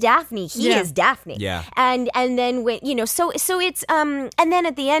 when he's Daphne, he is Daphne. Yeah. And then when so it's and then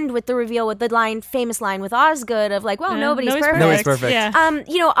at the end with the reveal with the famous line with Osgood of like, well, nobody's perfect. Nobody's perfect. Yeah.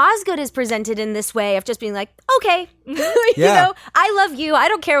 Osgood is presented in this way of just being like, okay, I love you. I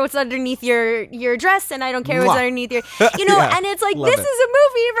don't care what's underneath your dress, and I don't care what's underneath your, and it's like, this is a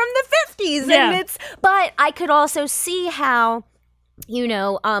movie from the 50s, and but I could also see how,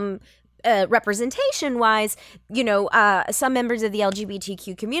 representation wise, some members of the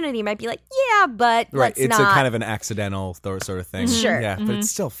LGBTQ community might be like, yeah, but let's it's not. a kind of an accidental sort of thing. Sure. Yeah, but it's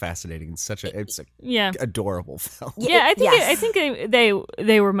still fascinating. It's adorable film. Yeah, I think they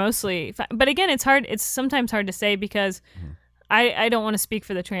were mostly fine. But again, it's hard. It's sometimes hard to say because I don't want to speak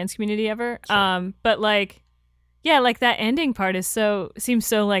for the trans community ever. Sure. But like, yeah, like that ending part seems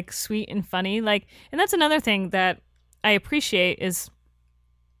so like sweet and funny. Like, and that's another thing that I appreciate is,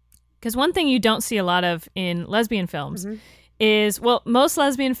 because one thing you don't see a lot of in lesbian films is, well, most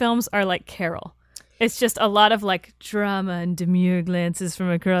lesbian films are like Carol. It's just a lot of like drama and demure glances from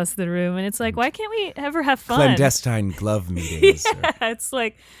across the room. And it's like, why can't we ever have fun? Clandestine glove meetings. It's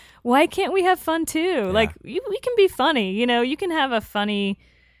like, why can't we have fun too? Yeah. Like, we can be funny. You can have a funny,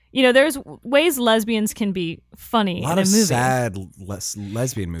 there's ways lesbians can be funny in a movie. sad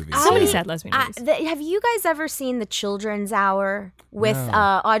lesbian movies. So many sad lesbian movies. Have you guys ever seen The Children's Hour with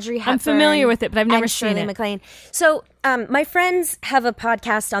Audrey Hepburn? I'm familiar with it, but I've never seen Shirley it. MacLaine. So my friends have a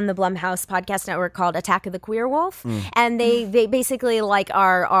podcast on the Blumhouse podcast network called Attack of the Queer Wolf, and they basically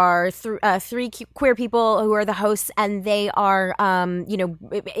are three queer people who are the hosts, and they are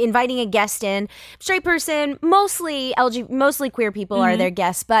inviting a guest in, straight person, mostly queer people are their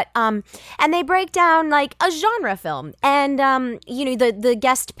guests, but and they break down like a genre film, and the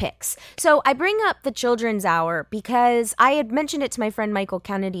guest picks. So I bring up The Children's Hour because I had mentioned it to my friend Michael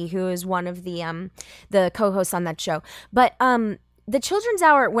Kennedy, who is one of the co-hosts on that show. But The Children's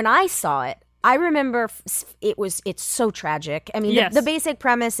Hour, when I saw it, I remember it's so tragic. I mean, yes. the basic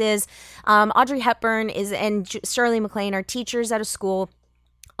premise is Audrey Hepburn and Shirley MacLaine are teachers at a school.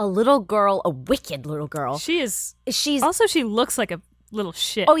 A little girl, a wicked little girl. She's she looks like a little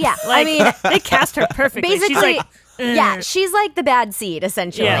shit. Oh yeah, like, I mean, they cast her perfectly. Basically, she's like, she's like the bad seed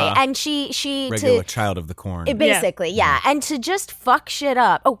essentially, and she regular child of the corn. Basically, yeah, and to just fuck shit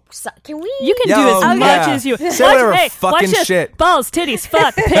up. Oh, can we? You can do as much as you. Say whatever fucking shit. Balls, titties,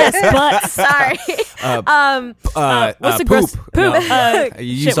 fuck, piss, butts. Sorry. What's the poop? gross poop? No. You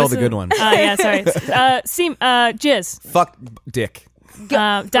used all the good ones. Yeah, sorry. Jizz. Fuck, dick.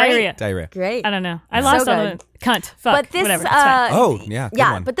 Diarrhea. Great. I don't know. I lost all the cunt. Fuck. But this, whatever. It's fine. Good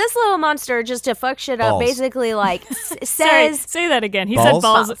one. But this little monster, just to fuck shit up, Balls. basically like Sorry, says. say that again. He balls? said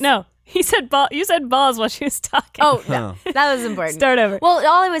balls. Balls. No, he said ball. You said balls while she was talking. Oh no, that was important. Start over. Well,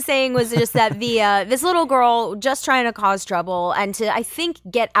 all I was saying was just that this little girl just trying to cause trouble and to I think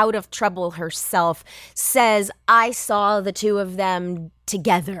get out of trouble herself says I saw the two of them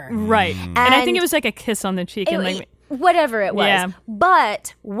together. Right, and I think it was like a kiss on the cheek and like. Whatever it was. Yeah.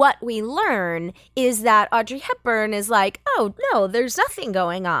 But what we learn is that Audrey Hepburn is like, oh, no, there's nothing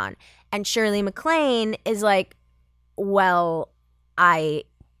going on. And Shirley MacLaine is like, well, I'm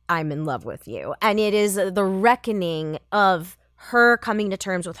in love with you. And it is the reckoning of her coming to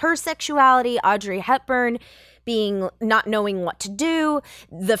terms with her sexuality, Audrey Hepburn not knowing what to do,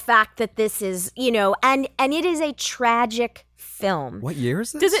 the fact that this is, and it is a tragic film. What year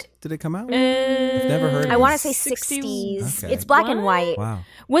is this? Did it come out? I've never heard of it. I want to say 60s. Okay. It's black and white. Wow.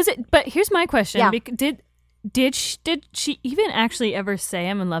 Was it? But here's my question: Yeah. Did she even actually ever say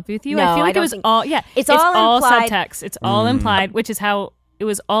 "I'm in love with you"? No, I feel like I it was don't think- all. Yeah, It's all implied. subtext. It's all implied, which is how it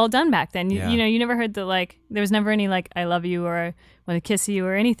was all done back then. You never heard the there was never any "I love you" or "I want to kiss you"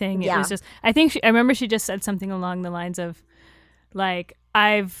 or anything. Yeah. It was just. I remember she just said something along the lines of,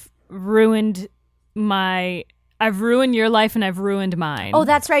 "I've ruined your life and I've ruined mine." Oh,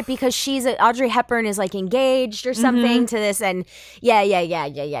 that's right, because Audrey Hepburn is engaged or something to this, and yeah,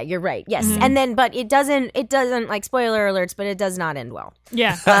 you're right. Yes, and then but it doesn't spoiler alerts, but it does not end well.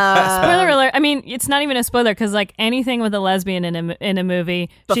 Yeah. Spoiler alert. I mean, it's not even a spoiler because anything with a lesbian in a movie,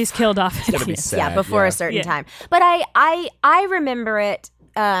 she's killed off. Sad, yeah, before a certain time. But I remember it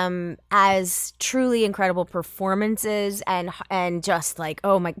as truly incredible performances and just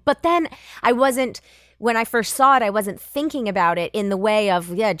oh my. But then when I first saw it, I wasn't thinking about it in the way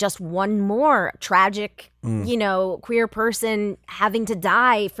of, just one more tragic, queer person having to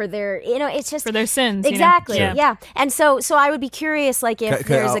die for their, it's just... For their sins. Exactly, Yeah. And so I would be curious, if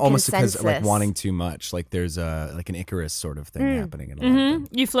there's a almost consensus. because wanting too much, there's an Icarus sort of thing happening in a lot of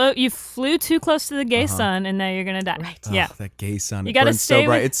them. You flew too close to the gay sun and now you're going to die. Right. Yeah. Oh, that gay sun. You It gotta burns stay so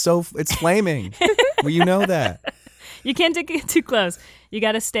bright. with- It's flaming. Well, you know that. You can't get too close. You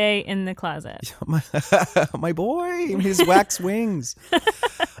got to stay in the closet. My boy, his wax wings.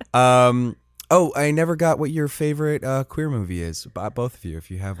 I never got what your favorite queer movie is. Both of you, if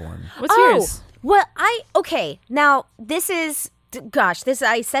you have one. What's yours? Well, okay. Now, this is... Gosh,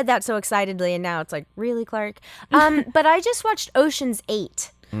 I said that so excitedly, and now it's really, Clark? But I just watched Ocean's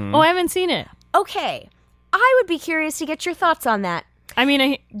 8. Oh, I haven't seen it. Okay. I would be curious to get your thoughts on that. I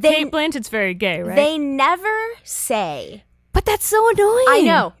mean, Kate Blanchett's very gay, right? They never say. But that's so annoying. I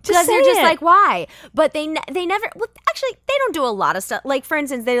know, because they're just it. Why? But they never. Well, actually, they don't do a lot of stuff. For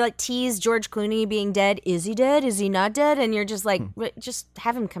instance, they tease George Clooney being dead. Is he dead? Is he not dead? And you're just just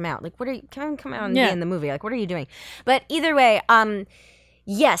have him come out. What are you? Have him come out and be in the movie. What are you doing? But either way,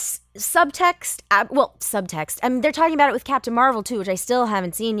 yes, subtext. Subtext. I mean, they're talking about it with Captain Marvel too, which I still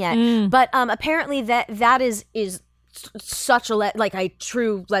haven't seen yet. But apparently that is such a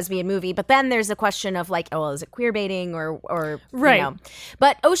true lesbian movie. But then there's a question of is it queer baiting or right?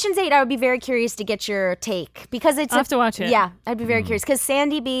 But Ocean's 8, I would be very curious to get your take because I'll have to watch it. Yeah, I'd be very curious because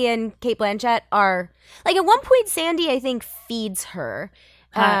Sandy B and Kate Blanchett are at one point Sandy I think feeds her.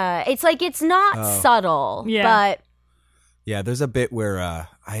 It's it's not subtle, Yeah. but Yeah, there's a bit where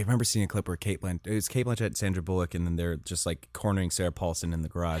I remember seeing a clip where Kate Blanchett and Sandra Bullock, and then they're just like cornering Sarah Paulson in the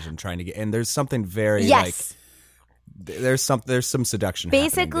garage and trying to get. And there's something very like. There's some seduction.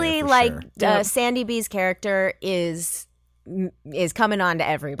 Basically, like Sandy B's character is coming on to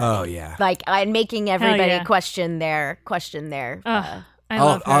everybody. Oh yeah, like and making everybody question their.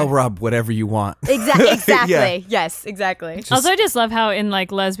 I'll rub whatever you want. Exactly. Yeah. Yes, exactly. Also, I just love how in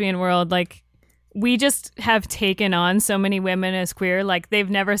like lesbian world, like we just have taken on so many women as queer. Like they've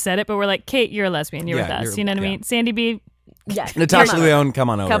never said it, but we're like, Kate, you're a lesbian. You're with us. You know what I mean? Sandy B. Yeah. Natasha Lyonne, come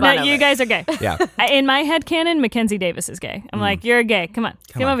on over. No, you guys are gay. Yeah. In my head canon, Mackenzie Davis is gay. I'm like, you're gay. Come on.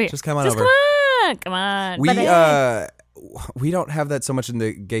 Come over here. Just come on over. Come on. We don't have that so much in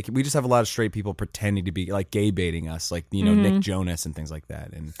the gay. We just have a lot of straight people pretending to be like gay baiting us, like Nick Jonas and things like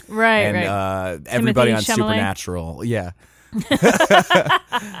that, and everybody on Chalamet. Supernatural, yeah,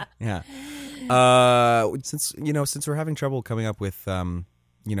 yeah. Since we're having trouble coming up with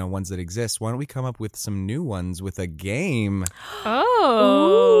ones that exist, why don't we come up with some new ones with a game?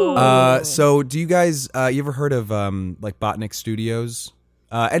 Oh. So do you guys you ever heard of like Botnik Studios?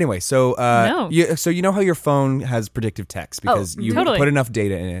 Anyway, so no. You know how your phone has predictive text because you totally. put enough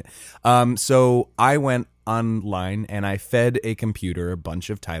data in it. So I went online and I fed a computer a bunch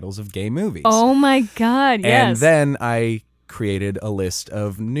of titles of gay movies. Oh my God! Yes. And then I created a list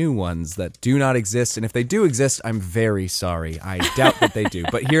of new ones that do not exist, and if they do exist, I'm very sorry. I doubt that they do.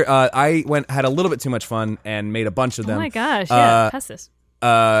 But here, I had a little bit too much fun and made a bunch of them. Oh my gosh! Yeah, pass this.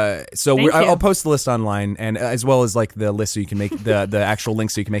 I'll post the list online, and as well as like the list so you can make the actual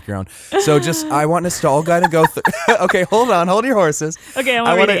link so you can make your own. So I want us to all kind of go through. Okay, hold your horses. Okay,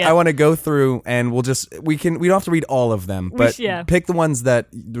 I want to go through, and we don't have to read all of them, but pick the ones that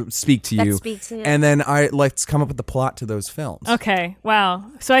speak to you. And then let's come up with the plot to those films. Okay, wow.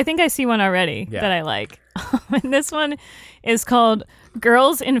 So I think I see one already that I like. And this one is called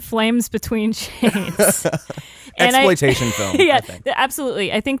Girls in Flames Between Chains. Exploitation film. Yeah,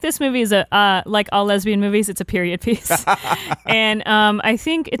 absolutely. I think this movie is like all lesbian movies, it's a period piece. And I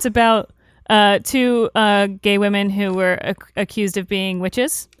think it's about two gay women who were accused of being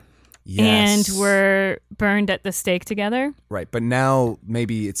witches. Yes. And were burned at the stake together. Right, but now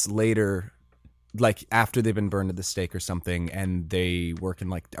maybe it's later, like after they've been burned at the stake or something, and they work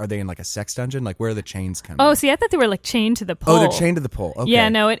in are they in like a sex dungeon? Like where are the chains coming? Oh, see, I thought they were like chained to the pole. Oh, they're chained to the pole. Okay. Yeah,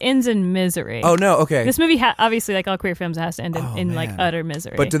 no, it ends in misery. Oh no, okay. This movie obviously, like all queer films, has to end in like utter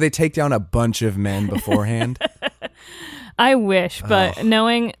misery. But do they take down a bunch of men beforehand? I wish, but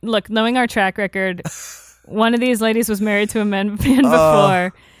knowing our track record, one of these ladies was married to a man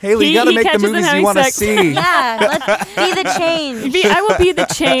before. Haley, you gotta make the movies you want to see. Yeah, let's be the change. I will be the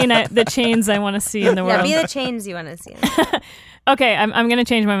chains I want to see in the world. Yeah, be the chains you want to see. Okay, I'm gonna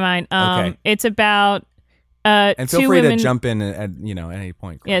change my mind. Okay. It's about and feel two free women, to jump in at any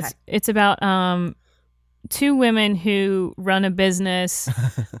point. Yeah, it's about two women who run a business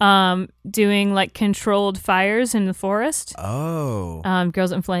doing like controlled fires in the forest. Oh.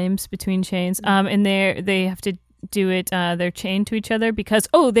 Girls in Flames Between Chains. And they have to do it. They're chained to each other because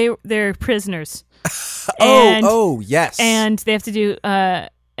they're prisoners. Yes. And they have to do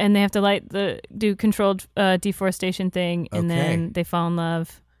and they have to do controlled deforestation thing, and then they fall in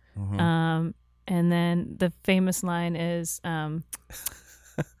love. Mm-hmm. And then the famous line is,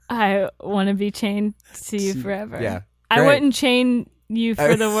 I want to be chained to you forever. Yeah. I wouldn't chain you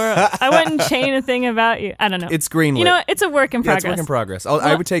for the world. I wouldn't chain a thing about you. I don't know. It's greenlit. You know what? It's a work in progress. Yeah, it's a work in progress.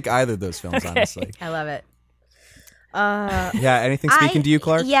 I would take either of those films, honestly. I love it. Anything speaking to you,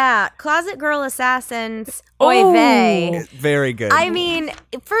 Clark? Yeah, Closet Girl Assassins, Oy vey. Very good. I mean,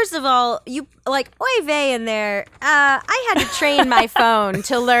 first of all, you like oy vey in there. I had to train my phone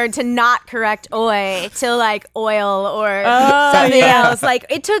to learn to not correct oy to like oil or something else. Like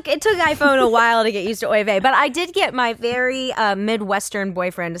it took iPhone a while to get used to oy vey, but I did get my very Midwestern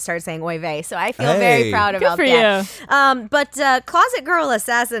boyfriend to start saying oy vey, so I feel very proud about that. But Closet Girl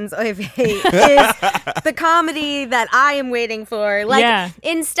Assassins, Oy vey is the comedy that I am waiting for. Like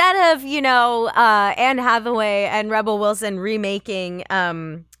instead of Anne Hathaway and Rebel Wilson remaking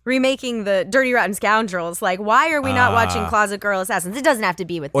the Dirty Rotten Scoundrels, like why are we not watching Closet Girl Assassins? It doesn't have to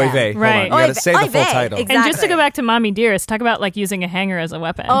be with them. Oy vey. Right. Hold on. You gotta say the full title. Exactly. And just to go back to Mommy Dearest, talk about like using a hanger as a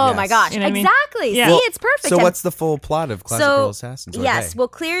weapon. Oh my gosh. You know what I mean? Exactly. Yeah. See, it's perfect. So what's the full plot of Closet Girl Assassins? Yes. Well,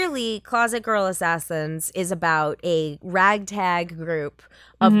 clearly Closet Girl Assassins is about a ragtag group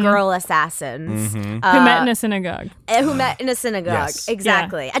of girl assassins Who met in a synagogue. who met in a synagogue. Yes.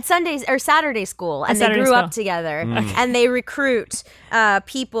 Exactly. At Sundays or Saturday school, and they Saturday grew school. up together, and they recruit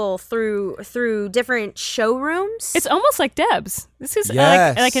people through different showrooms. It's almost like Debs. This is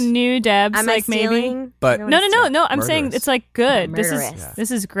Yes. like a new Debs, Am I like maybe. stealing? But- I don't No, wanna no, no, steal. no. I'm saying Murderous. it's like good. Murderous.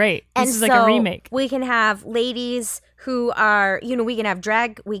 This is great. And This is so like a remake. we can have ladies who are, we can have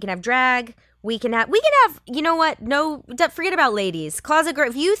drag, we can have, you know what? No, forget about ladies. Closet girl.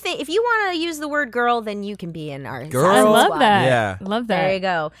 If you want to use the word girl, then you can be in our Girl. I assassin love squad. that. Yeah. Love that. There you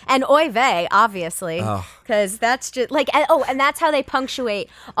go. And oy vey, obviously, Oh. because that's just like, and that's how they punctuate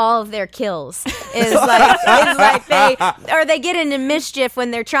all of their kills. Is like they get into mischief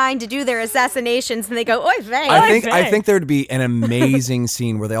when they're trying to do their assassinations, and they go oy vey. I think there'd be an amazing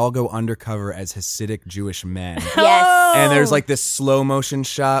scene where they all go undercover as Hasidic Jewish men. Yes. And there's like this slow motion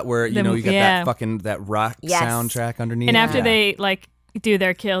shot where you got yeah. that rock Yes. soundtrack underneath. And after Yeah. they like do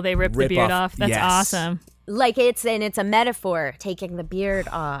their kill, they rip the Rip beard off- off. That's yes. awesome. Like it's a metaphor, taking the beard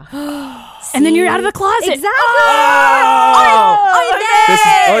off. And then you're out of the closet. Exactly. Oh! This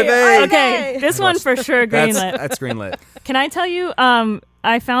is oy vey. Okay, this one for sure That's greenlit. greenlit. Can I tell you?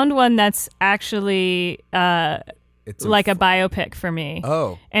 I found one that's actually It's like a biopic for me.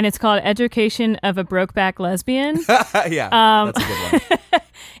 Oh. And it's called Education of a Brokeback Lesbian. Yeah. That's a good one.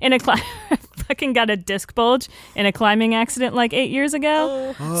 In a fucking got a disc bulge in a climbing accident like 8 years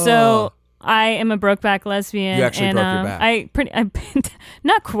ago. So I am a brokeback lesbian. You actually and, broke your back. I've been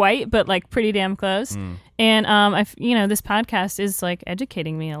not quite, but like pretty damn close. And this podcast is like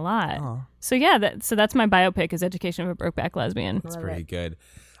educating me a lot. So yeah, that's my biopic is Education of a Brokeback Lesbian. That's pretty good.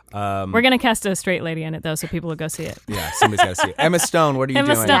 We're gonna cast a straight lady in it though, so people will go see it. Yeah, somebody's got to see it. Emma Stone, what are you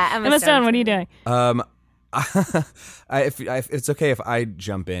Emma doing? Stone, Yeah, Emma Emma Stone. Stone, what are you doing? If it's okay if I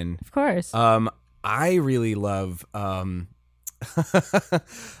jump in. Of course. I really love oh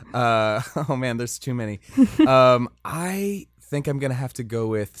man, there's too many. I think I'm gonna have to go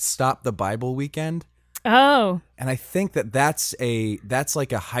with Stop the Bible Weekend, oh, and I think that's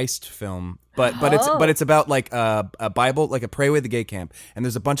like a heist film, but it's about like a Bible, like a Pray Away the Gay camp, and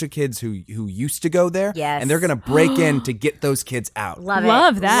there's a bunch of kids who used to go there, Yes. and they're gonna break in to get those kids out.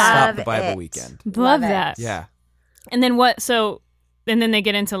 Love that. Stop Love the Bible it. Weekend. love Love it. that. Yeah. And then what? So, and then they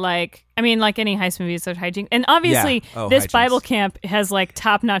get into like any heist movies, there's hijinks, and obviously Yeah. Oh, this hijinks. Bible camp has like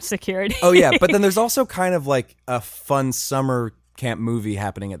top-notch security. Oh yeah, but then there's also kind of like a fun summer camp movie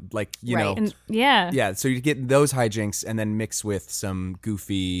happening at like Right. And yeah, so you get those hijinks and then mix with some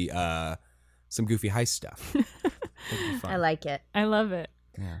goofy heist stuff. I like it. I love it.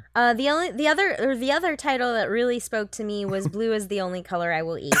 The other title that really spoke to me was "Blue is the only color I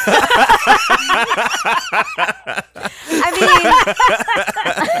will eat."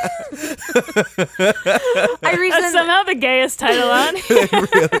 That's somehow the gayest title on.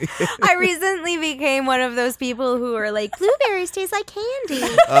 I recently became one of those people who are like, blueberries taste like candy,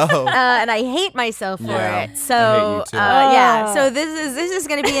 and I hate myself for Yeah, it. So I hate you too. yeah, so this is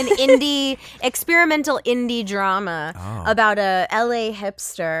going to be an experimental indie drama about a LA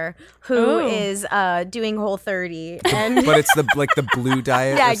hipster who Ooh. is doing Whole30, and But it's the blue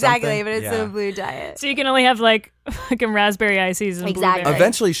diet. yeah, or exactly. something? But it's Yeah. the blue diet. So you can only have like fucking raspberry ices and Exactly. blueberry.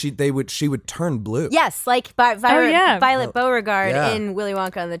 Eventually, she would turn blue. Yes, like yeah. Violet Beauregard Yeah. in Willy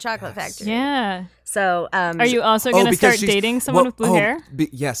Wonka and the Chocolate Factory. Yeah. So, Are you also going to start dating someone with blue hair?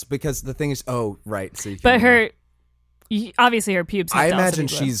 Yes, because the thing is, right. So But obviously her pubes. Have I to also imagine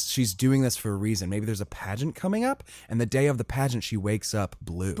be blue. she's doing this for a reason. Maybe there's a pageant coming up, and the day of the pageant, she wakes up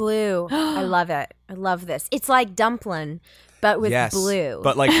blue. blue. I love it. I love this. It's like Dumplin', but with Yes, blue.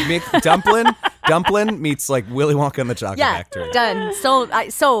 but like Dumplin meets like Willy Wonka and the Chocolate yeah, Factory. done. Sold.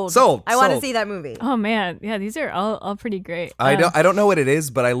 Sold. I want to Sold. see that movie. Oh man, yeah, these are all pretty great. I don't know what it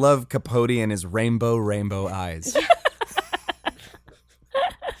is, but I love Capote and his rainbow eyes.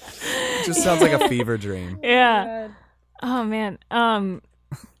 It just sounds like a fever dream. Yeah. Oh man.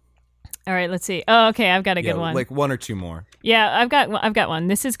 All right, let's see. Oh, okay, I've got a good one. Like one or two more. Yeah, I've got one.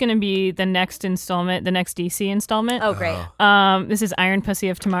 This is going to be the next installment, the next DC installment. Oh, great. This is Iron Pussy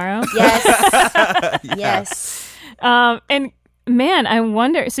of Tomorrow. Yes. Yes. And man, I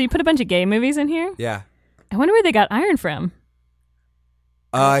wonder. So you put a bunch of gay movies in here. Yeah. I wonder where they got iron from.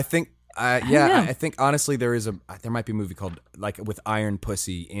 I think. know. I think honestly there might be a movie called like with Iron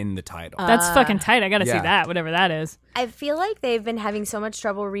Pussy in the title. That's fucking tight. I got to see yeah. that, whatever that is. I feel like they've been having so much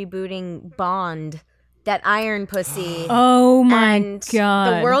trouble rebooting Bond that Iron Pussy Oh my and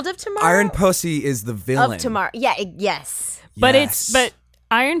god. The World of Tomorrow. Iron Pussy is the villain. of Tomorrow. Yeah. Yes. But Yes. but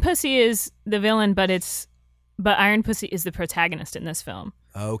Iron Pussy is the villain, but it's but Iron Pussy is the protagonist in this film.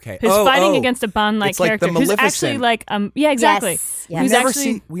 Okay. Who's fighting against a Bond-like It's like character the who's Maleficent. actually like yeah, exactly. Yes. Yeah.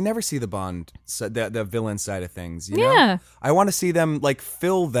 Who's we never see the Bond, the villain side of things. You Yeah. know? I want to see them like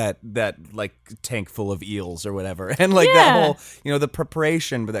fill that like tank full of eels or whatever, and like that Yeah. whole the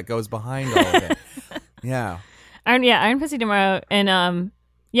preparation that goes behind all of it. Yeah. Iron Pussy tomorrow, and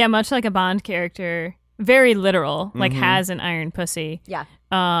much like a Bond character, very literal, like has an iron pussy. Yeah.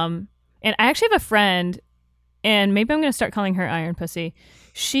 And I actually have a friend, and maybe I'm going to start calling her Iron Pussy.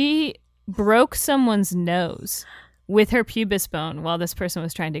 She broke someone's nose with her pubis bone while this person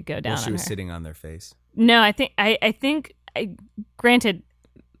was trying to go down While she on was her. sitting on their face. No, I think granted,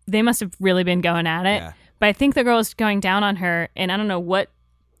 they must have really been going at it, Yeah. but I think the girl was going down on her, and I don't know what.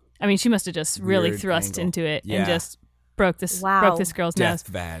 I mean, she must have just really Weird thrust angle. into it Yeah. and just broke this girl's nose. Death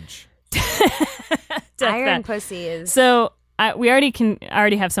vag. Death Iron vag. Pussy is. So we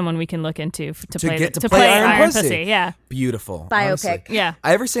already have someone we can look into to play Iron Iron Pussy. Pussy. Yeah, Beautiful. Biopic. Honestly. yeah.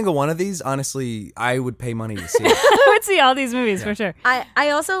 Every single one of these, honestly, I would pay money to see. I would see all these movies for sure. I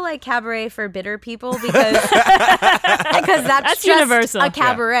also like Cabaret for bitter people because that's just universal. a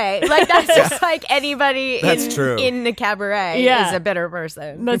cabaret. Like that's just like anybody That's true. in the cabaret Yeah. is a bitter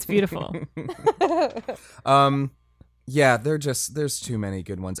person. That's beautiful. Yeah, there's too many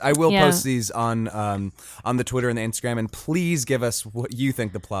good ones. I will Yeah. post these on the Twitter and the Instagram, and please give us what you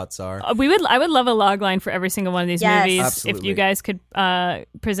think the plots are. I would love a log line for every single one of these Yes. movies. If Absolutely. you guys could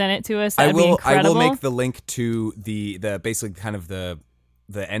present it to us, I that'd be will incredible. make the link to the basically kind of the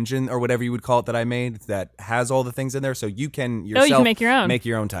engine or whatever you would call it that I made that has all the things in there, so you can yourself make your own. make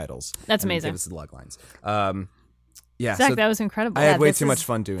your own titles. That's and amazing. Give us the log lines. Yeah, Zach, so that was incredible. I had way this too is- much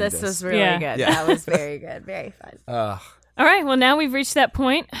fun doing this. This was really Yeah. good. Yeah. That was very good. Very fun. All right, well, now we've reached that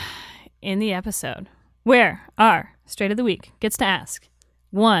point in the episode where our Straight of the Week gets to ask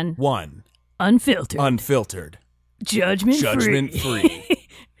one unfiltered, unfiltered, judgment judgment-free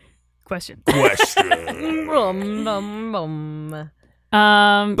question. question. Boom, boom, boom.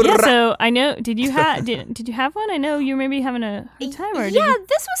 Yeah, so I know, did you have one? I know you were maybe having a hard time. Or did Yeah, you-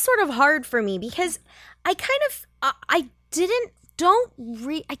 this was sort of hard for me because I kind of I didn't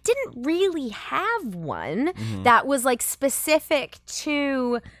really have one that was like specific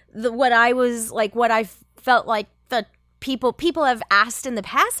to what I was like, what I felt like the people have asked in the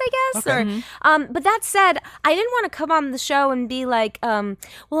past, I guess. Okay. Or but that said, I didn't want to come on the show and be like, well,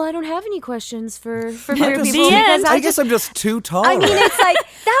 I don't have any questions for queer The people end. because I guess I'm just too tall. I mean, it's like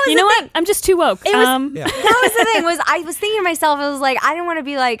that was you the know thing. what? I'm just too woke. It was- Yeah. That was the thing. Was I was thinking to myself, I was like, I didn't want to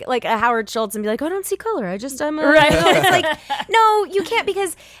be like a Howard Schultz and be like, I don't see color. I'm Right. It's like, no, you can't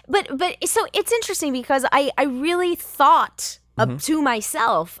because, but so it's interesting because I really thought to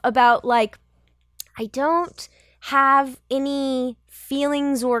myself about like, I don't have any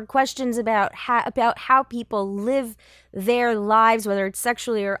feelings or questions about how people live their lives, whether it's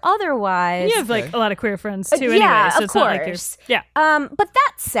sexually or otherwise. You have like a lot of queer friends too, anyway. Yeah, So of it's not like you're, course. yeah. But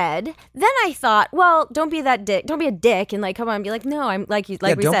that said, then I thought, well, don't be a dick, and like come on and be like, no, I'm like we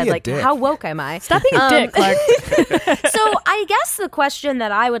don't said, be a like dick. how woke am I? Stop being a dick, Clark. So I guess the question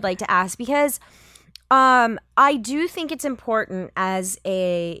that I would like to ask, because I do think it's important as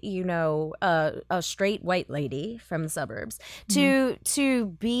a straight white lady from the suburbs to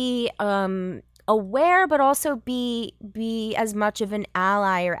be aware, but also be as much of an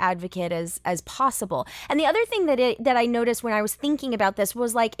ally or advocate as possible. And the other thing that I noticed when I was thinking about this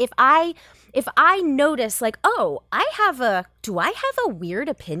was like if I notice like, oh, do I have a weird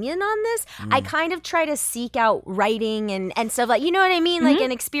opinion on this? I kind of try to seek out writing and stuff like, you know what I mean? Like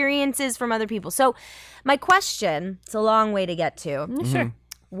and experiences from other people. So my question, it's a long way to get to. Sure.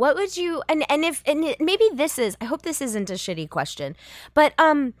 What would you maybe this is, I hope this isn't a shitty question, but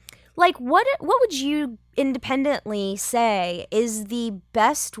like what would you independently say is the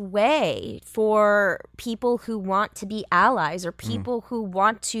best way for people who want to be allies or people who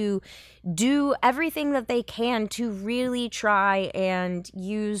want to do everything that they can to really try and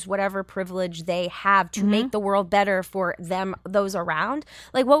use whatever privilege they have to make the world better for them, those around?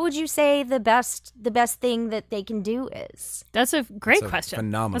 Like what would you say the best thing that they can do is? That's a great That's a question.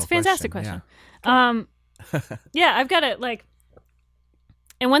 phenomenal That's a fantastic question, question. Yeah, I've got it like.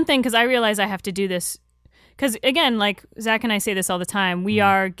 And one thing, because I realize I have to do this, because again, like Zach and I say this all the time, we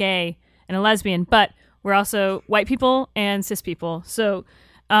are gay and a lesbian, but we're also white people and cis people. So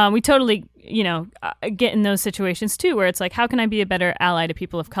we totally, get in those situations too, where it's like, how can I be a better ally to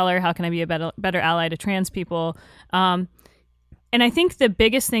people of color? How can I be a better ally to trans people? And I think the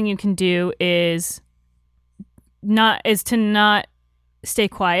biggest thing you can do is to not stay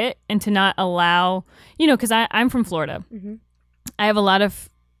quiet and to not allow, because I'm from Florida. I have a lot of,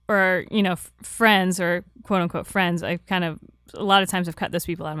 or friends or quote unquote friends, I've kind of a lot of times I've cut those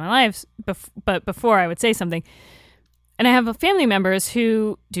people out of my lives, but before I would say something. And I have family members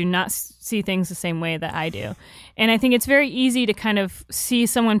who do not see things the same way that I do. And I think it's very easy to kind of see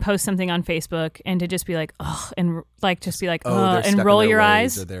someone post something on Facebook and to just be like, oh, and like just be like, oh, and roll your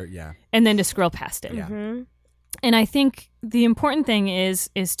eyes, and then just scroll past it. Yeah. Mm-hmm. And I think the important thing is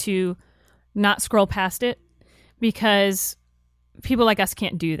to not scroll past it, because people like us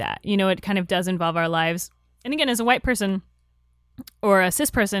can't do that. It kind of does involve our lives. And again, as a white person or a cis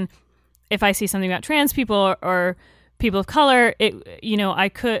person, if I see something about trans people or people of color, I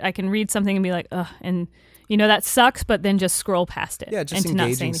can read something and be like, ugh, and that sucks, but then just scroll past it. Yeah, just and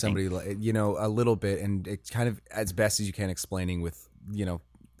engaging somebody, a little bit, and it's kind of as best as you can explaining with,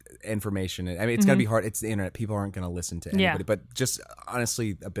 information. I mean, it's got to be hard. It's the internet. People aren't going to listen to anybody, but just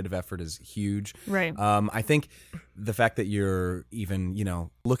honestly, a bit of effort is huge. Right. I think the fact that you're even,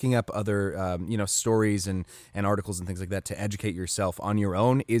 looking up other, stories and articles and things like that to educate yourself on your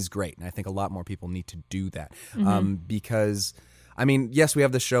own is great. And I think a lot more people need to do that because, I mean, yes, we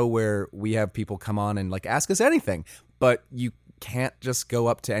have the show where we have people come on and like ask us anything, but you can't just go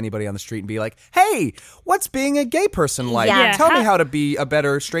up to anybody on the street and be like, hey, what's being a gay person like? Yeah. Tell me how to be a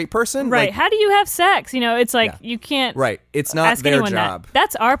better straight person. Right. Like, how do you have sex? It's like you can't It's not ask their anyone job.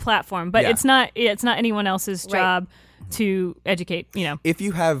 That's our platform, but Yeah. it's not anyone else's job to educate, If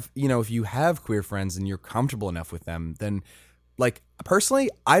you have, if you have queer friends and you're comfortable enough with them, then like personally,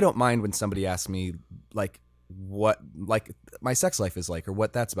 I don't mind when somebody asks me like what like my sex life is like or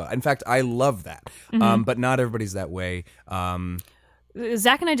what that's about. In fact, I love that. But not everybody's that way.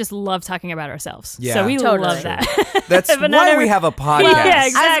 Zach and I just love talking about ourselves. Yeah. So we Totally. love that. That's why we have a podcast. Yeah,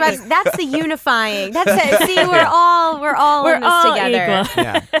 exactly. That's the unifying. That's it. See, we're all in this all together. equal.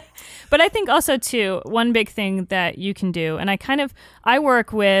 Yeah. But I think also too, one big thing that you can do, and I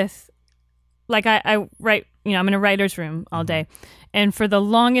work with, like I write, I'm in a writer's room all day, and for the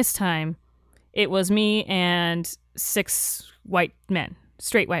longest time, it was me and 6 white men,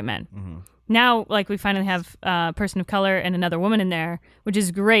 straight white men. Now, like, we finally have a person of color and another woman in there, which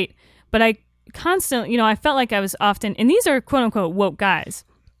is great. But I constantly, I felt like I was often, and these are quote unquote woke guys.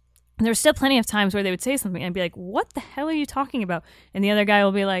 And there's still plenty of times where they would say something and I'd be like, what the hell are you talking about? And the other guy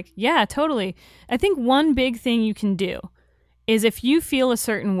will be like, yeah, totally. I think one big thing you can do is if you feel a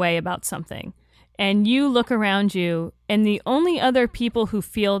certain way about something and you look around you and the only other people who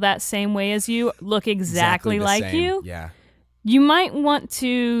feel that same way as you look exactly the like same. you, Yeah. you might want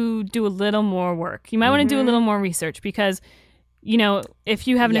to do a little more work. You might want to do a little more research because, if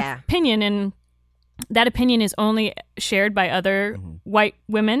you have an opinion and that opinion is only shared by other white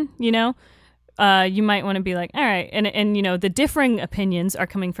women, you might want to be like, all right. And the differing opinions are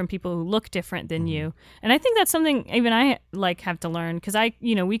coming from people who look different than you. And I think that's something even I have to learn because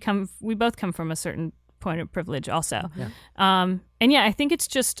we both come from a certain point of privilege also. Yeah. I think it's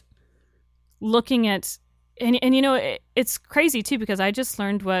just looking at, and it's crazy too because I just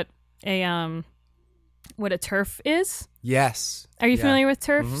learned what a TERF is. Yes. Are you familiar with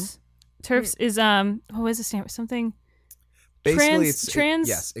TERFs? TERFs is what was the stand? Something. Basically,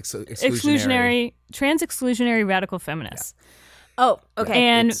 exclusionary, trans exclusionary radical feminists. Yeah. Oh, okay.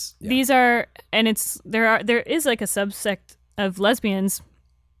 And these are, and there is like a subsect of lesbians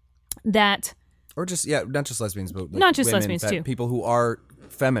that, or just not just lesbians, but like not just women, lesbians too. People who are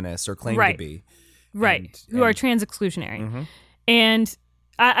feminists or claim to be. Right, who are trans exclusionary. And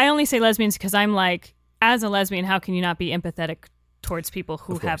I only say lesbians because I'm like, as a lesbian, how can you not be empathetic towards people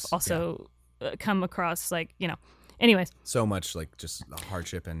who have also come across anyways. So much like just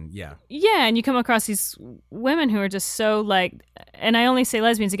hardship and Yeah, and you come across these women who are just so like, and I only say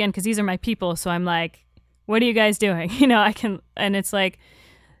lesbians again because these are my people, so I'm like, what are you guys doing? And it's like,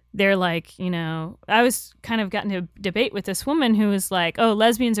 they're like, I was kind of gotten into a debate with this woman who was like, oh,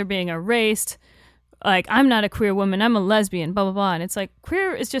 lesbians are being erased. Like, I'm not a queer woman, I'm a lesbian, blah, blah, blah. And it's like,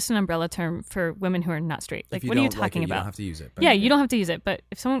 queer is just an umbrella term for women who are not straight. Like, what are you talking about? You don't have to use it. But you don't have to use it. But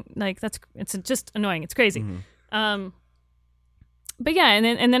if someone, it's just annoying. It's crazy. But yeah,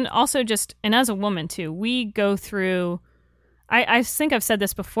 and then also just, and as a woman too, we go through, I think I've said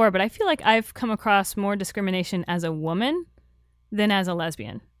this before, but I feel like I've come across more discrimination as a woman than as a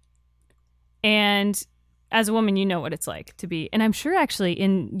lesbian. And as a woman, you know what it's like to be, and I'm sure actually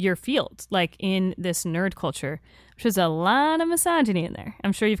in your field, like in this nerd culture, there's a lot of misogyny in there.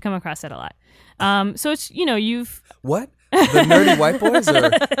 I'm sure you've come across that a lot. So it's, you've... What? The nerdy white boys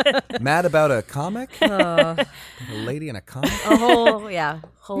are mad about a comic? A lady in a comic? A whole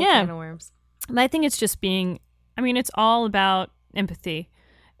can of worms. But I think it's just being, it's all about empathy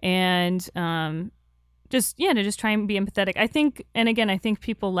and to just try and be empathetic. I think, and again, I think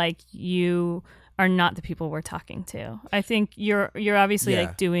people like you are not the people we're talking to. I think you're obviously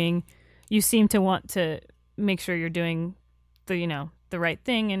like you seem to want to make sure you're doing the right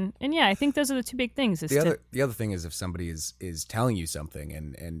thing, and yeah, I think those are the two big things. The other thing is if somebody is telling you something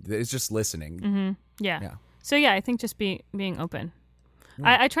and it's just listening. Mm-hmm. Yeah. So yeah, I think just being open.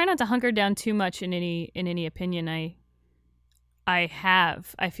 I try not to hunker down too much in any opinion I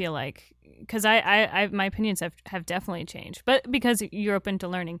feel like, because I my opinions have definitely changed, but because you're open to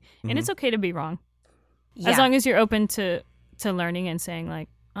learning, and it's okay to be wrong, as long as you're open to learning and saying like,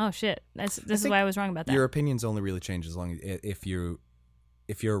 oh shit, this is why I was wrong about that. Your opinions only really change as long as if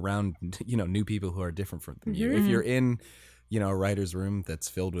you're around new people who are different from you. If you're in a writer's room that's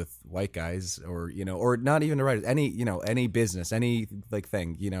filled with white guys, or or not even a writer, any business, any like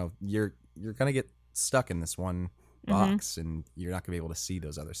thing, you're gonna get stuck in this one box, and you're not gonna be able to see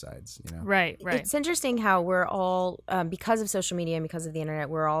those other sides. Right. It's interesting how we're all because of social media and because of the internet,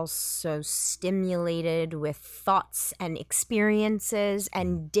 we're all so stimulated with thoughts and experiences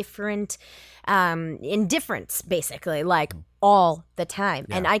and different indifference, basically, like all the time.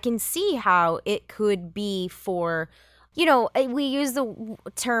 And I can see how it could be for we use the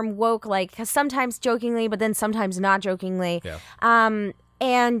term woke, like sometimes jokingly, but then sometimes not jokingly. And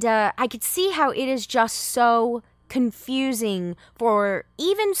I could see how it is just so confusing for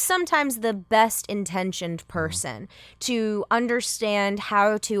even sometimes the best intentioned person to understand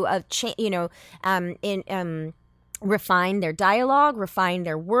how to refine their dialogue, refine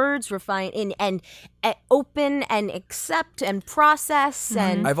their words, refine and open and accept and process.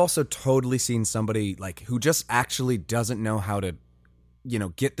 And I've also totally seen somebody like who just actually doesn't know how to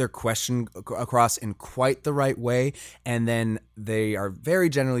get their question across in quite the right way, and then they are very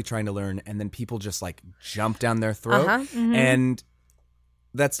generally trying to learn, and then people just like jump down their throat. And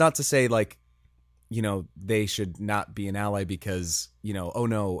that's not to say like they should not be an ally because oh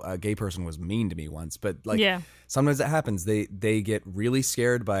no, a gay person was mean to me once, but like sometimes that happens. They get really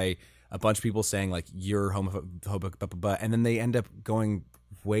scared by a bunch of people saying like you're homophobic, and then they end up going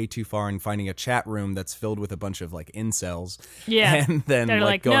way too far and finding a chat room that's filled with a bunch of like incels. And then they're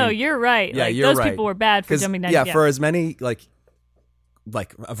like no, you're right. Yeah, like, those people were bad for jumping down. For as many like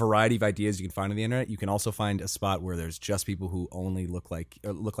a variety of ideas you can find on the internet, you can also find a spot where there's just people who only look like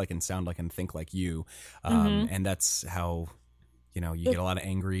and sound like and think like you. And that's how you get a lot of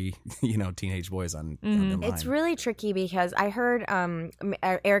angry teenage boys on online. It's really tricky because I heard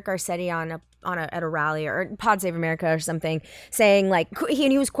Eric Garcetti at a rally or Pod Save America or something saying like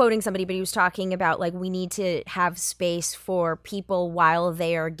he was quoting somebody, but he was talking about like we need to have space for people while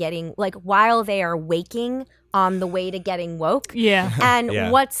they are waking on the way to getting woke.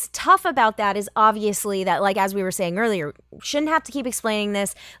 And what's tough about that is obviously that, like, as we were saying earlier, shouldn't have to keep explaining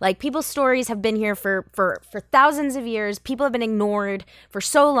this. Like, people's stories have been here for thousands of years. People have been ignored for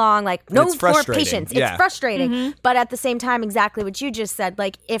so long. Like, no more patience. It's frustrating. But at the same time, exactly what you just said,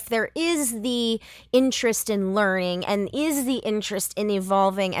 like, if there is the interest in learning and is the interest in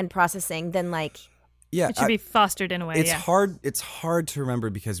evolving and processing, then like it should be fostered in a way. It's hard to remember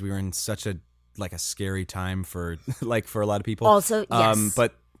because we were in such a scary time for a lot of people. Also, yes.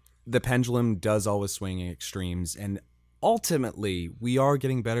 But the pendulum does always swing in extremes, and ultimately we are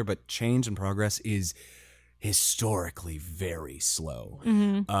getting better, but change and progress is historically very slow.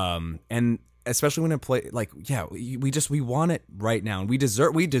 And especially when it we want it right now, and we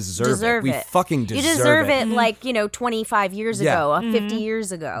deserve it. We fucking deserve it. You deserve it like 25 years ago, 50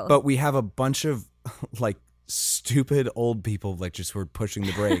 years ago. But we have a bunch of like stupid old people like just were pushing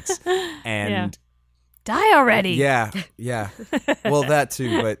the brakes and die already. Well, that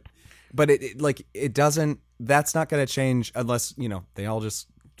too, but it doesn't. That's not going to change unless they all just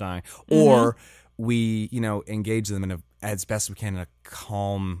die, or we engage them in as best we can in a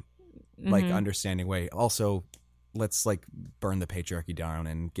calm, understanding way. Also, let's burn the patriarchy down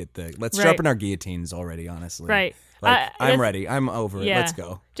and let's sharpen our guillotines already. Honestly, right. I'm ready. I'm over it. Let's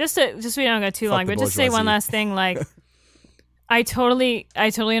go. Just so we don't go too long, but just say one last thing. Like, I totally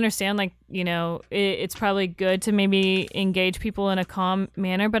understand. Like, it's probably good to maybe engage people in a calm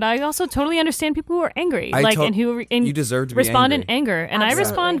manner, but I also totally understand people who are angry, and who you deserve to respond be in anger. And Absolutely. I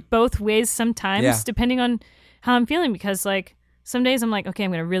respond both ways sometimes, depending on how I'm feeling. Because like some days I'm like, okay,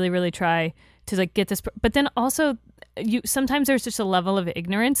 I'm gonna really, really try to get this, but then also. Sometimes there's just a level of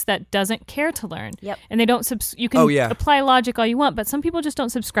ignorance that doesn't care to learn. And they don't you can apply logic all you want, but some people just don't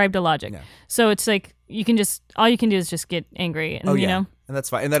subscribe to logic. So it's like all you can do is just get angry, and And that's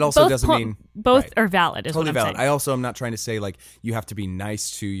fine. And that also doesn't mean... Both right. are valid, is totally what I'm valid. saying. I also am not trying to say, like, you have to be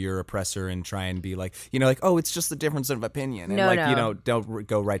nice to your oppressor and try and be like, like, oh, it's just the difference of opinion. And, No. Don't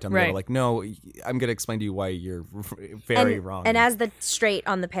go right down the middle. Like, no, I'm going to explain to you why you're very wrong. And as the straight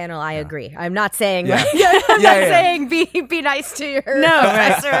on the panel, I agree. I'm not saying saying be nice to your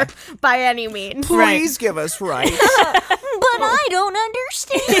oppressor by any means. Please give us rights. But I don't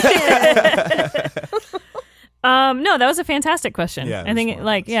understand. No, that was a fantastic question. Yeah, I think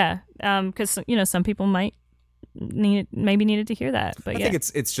because some people might needed to hear that. But I think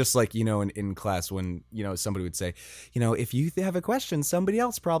it's just like in class when somebody would say, if you have a question, somebody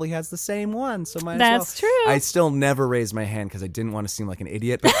else probably has the same one, so might as well. That's true. I still never raised my hand because I didn't want to seem like an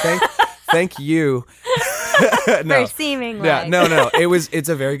idiot. But thank you. For seeming like. No. It's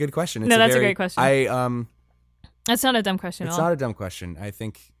a very good question. That's a great question. That's not a dumb question. It's not a dumb question. I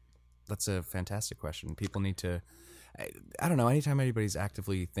think that's a fantastic question. People need to. I don't know. Anytime anybody's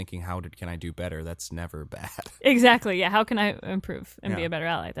actively thinking, can I do better? That's never bad. Exactly. Yeah. How can I improve and be a better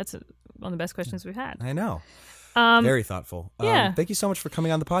ally? That's one of the best questions we've had. I know. Very thoughtful. Yeah. Thank you so much for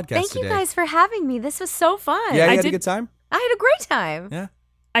coming on the podcast Thank today. you guys for having me. This was so fun. Yeah, you had a good time? I had a great time. Yeah.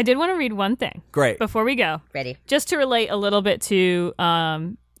 I did want to read one thing. Great. Before we go. Ready. Just to relate a little bit to,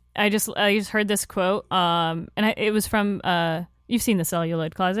 I just heard this quote, and it was from, you've seen The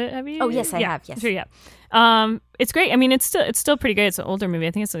Celluloid Closet, have you? Oh, yes, I have, yes. Sure, yeah. It's great. I mean, it's still pretty good. It's an older movie.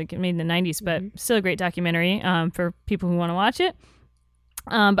 I think it's like made in the 90s, but still a great documentary for people who want to watch it.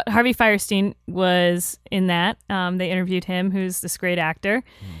 But Harvey Fierstein was in that. They interviewed him, who's this great actor.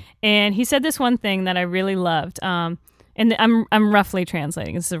 And he said this one thing that I really loved. And I'm roughly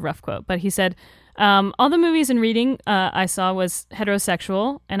translating. This is a rough quote. But he said, all the movies and reading I saw was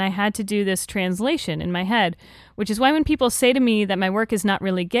heterosexual, and I had to do this translation in my head, which is why when people say to me that my work is not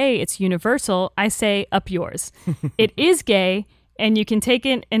really gay, it's universal, I say, up yours. It is gay, and you can take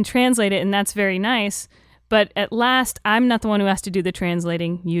it and translate it, and that's very nice. But at last, I'm not the one who has to do the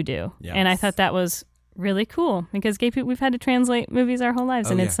translating. You do. Yes. And I thought that was really cool because gay people, we've had to translate movies our whole lives,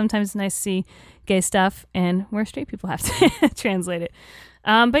 and it's sometimes nice to see gay stuff, and where straight people have to translate it.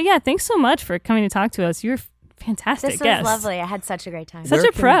 But yeah, thanks so much for coming to talk to us. You're fantastic guest. This was lovely. I had such a great time. Such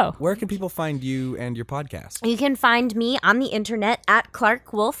a pro. Where can people find you and your podcast? You can find me on the internet at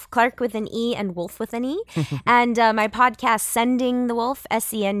Clark Wolf, Clark with an E and Wolf with an E. And my podcast, Sending the Wolf,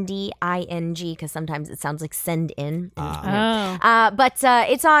 SENDING, because sometimes it sounds like send in. But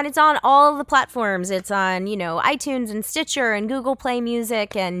it's on all the platforms. It's on, iTunes and Stitcher and Google Play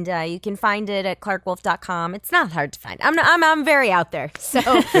Music, and you can find it at clarkwolf.com. It's not hard to find. I'm very out there. So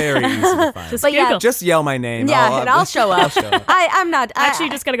very easy to find. Just yell my name. Yeah, and I'll show up. I'm not. Actually,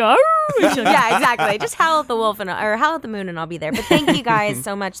 you just gotta go. Yeah, exactly. Just howl at the wolf or howl at the moon, and I'll be there. But thank you guys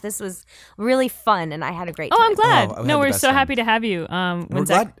so much. This was really fun, and I had a great time. Oh, I'm glad. We're so happy to have you.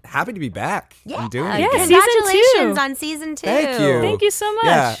 We're happy to be back. Yeah, and doing it. Congratulations on season 2. Thank you so much.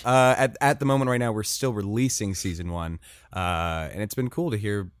 Yeah, at the moment right now, we're still releasing season 1, and it's been cool to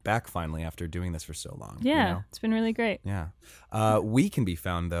hear back finally after doing this for so long. Yeah, it's been really great. Yeah. We can be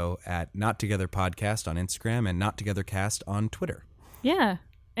found, though, at Not Together Podcast on Instagram and Not Together Cast on Twitter. Yeah.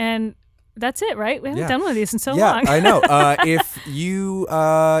 And that's it, right? We haven't done one of these in so long. Yeah, I know. If you,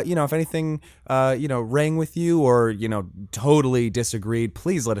 if anything, rang with you or, totally disagreed,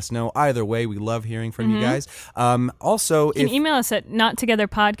 please let us know. Either way, we love hearing from you guys. Also, you can email us at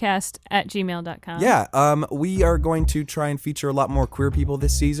nottogetherpodcast@gmail.com. Yeah, we are going to try and feature a lot more queer people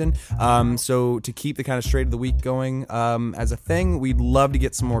this season. So to keep the kind of straight of the week going as a thing, we'd love to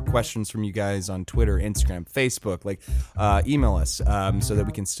get some more questions from you guys on Twitter, Instagram, Facebook. Email us so that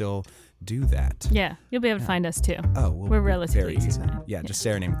we can still do that. Yeah, you'll be able to find us too. Oh, we're relatively easy. Yeah, just say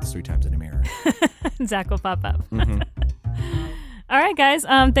our name 3 times in a mirror. Zach will pop up. All right, guys.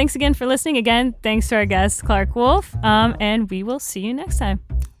 Thanks again for listening. Again, thanks to our guest, Clark Wolf. And we will see you next time.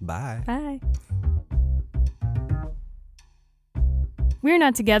 Bye. Bye. We're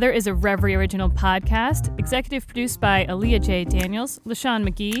Not Together is a Reverie original podcast, executive produced by Aaliyah J. Daniels, LaShawn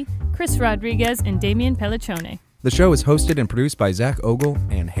McGee, Chris Rodriguez, and Damian Pelliccione. The show is hosted and produced by Zach Ogle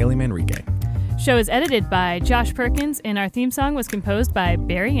and Haley Manrique. Show is edited by Josh Perkins, and our theme song was composed by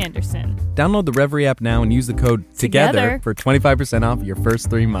Barry Anderson. Download the Reverie app now and use the code TOGETHER for 25% off your first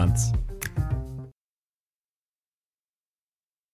 3 months.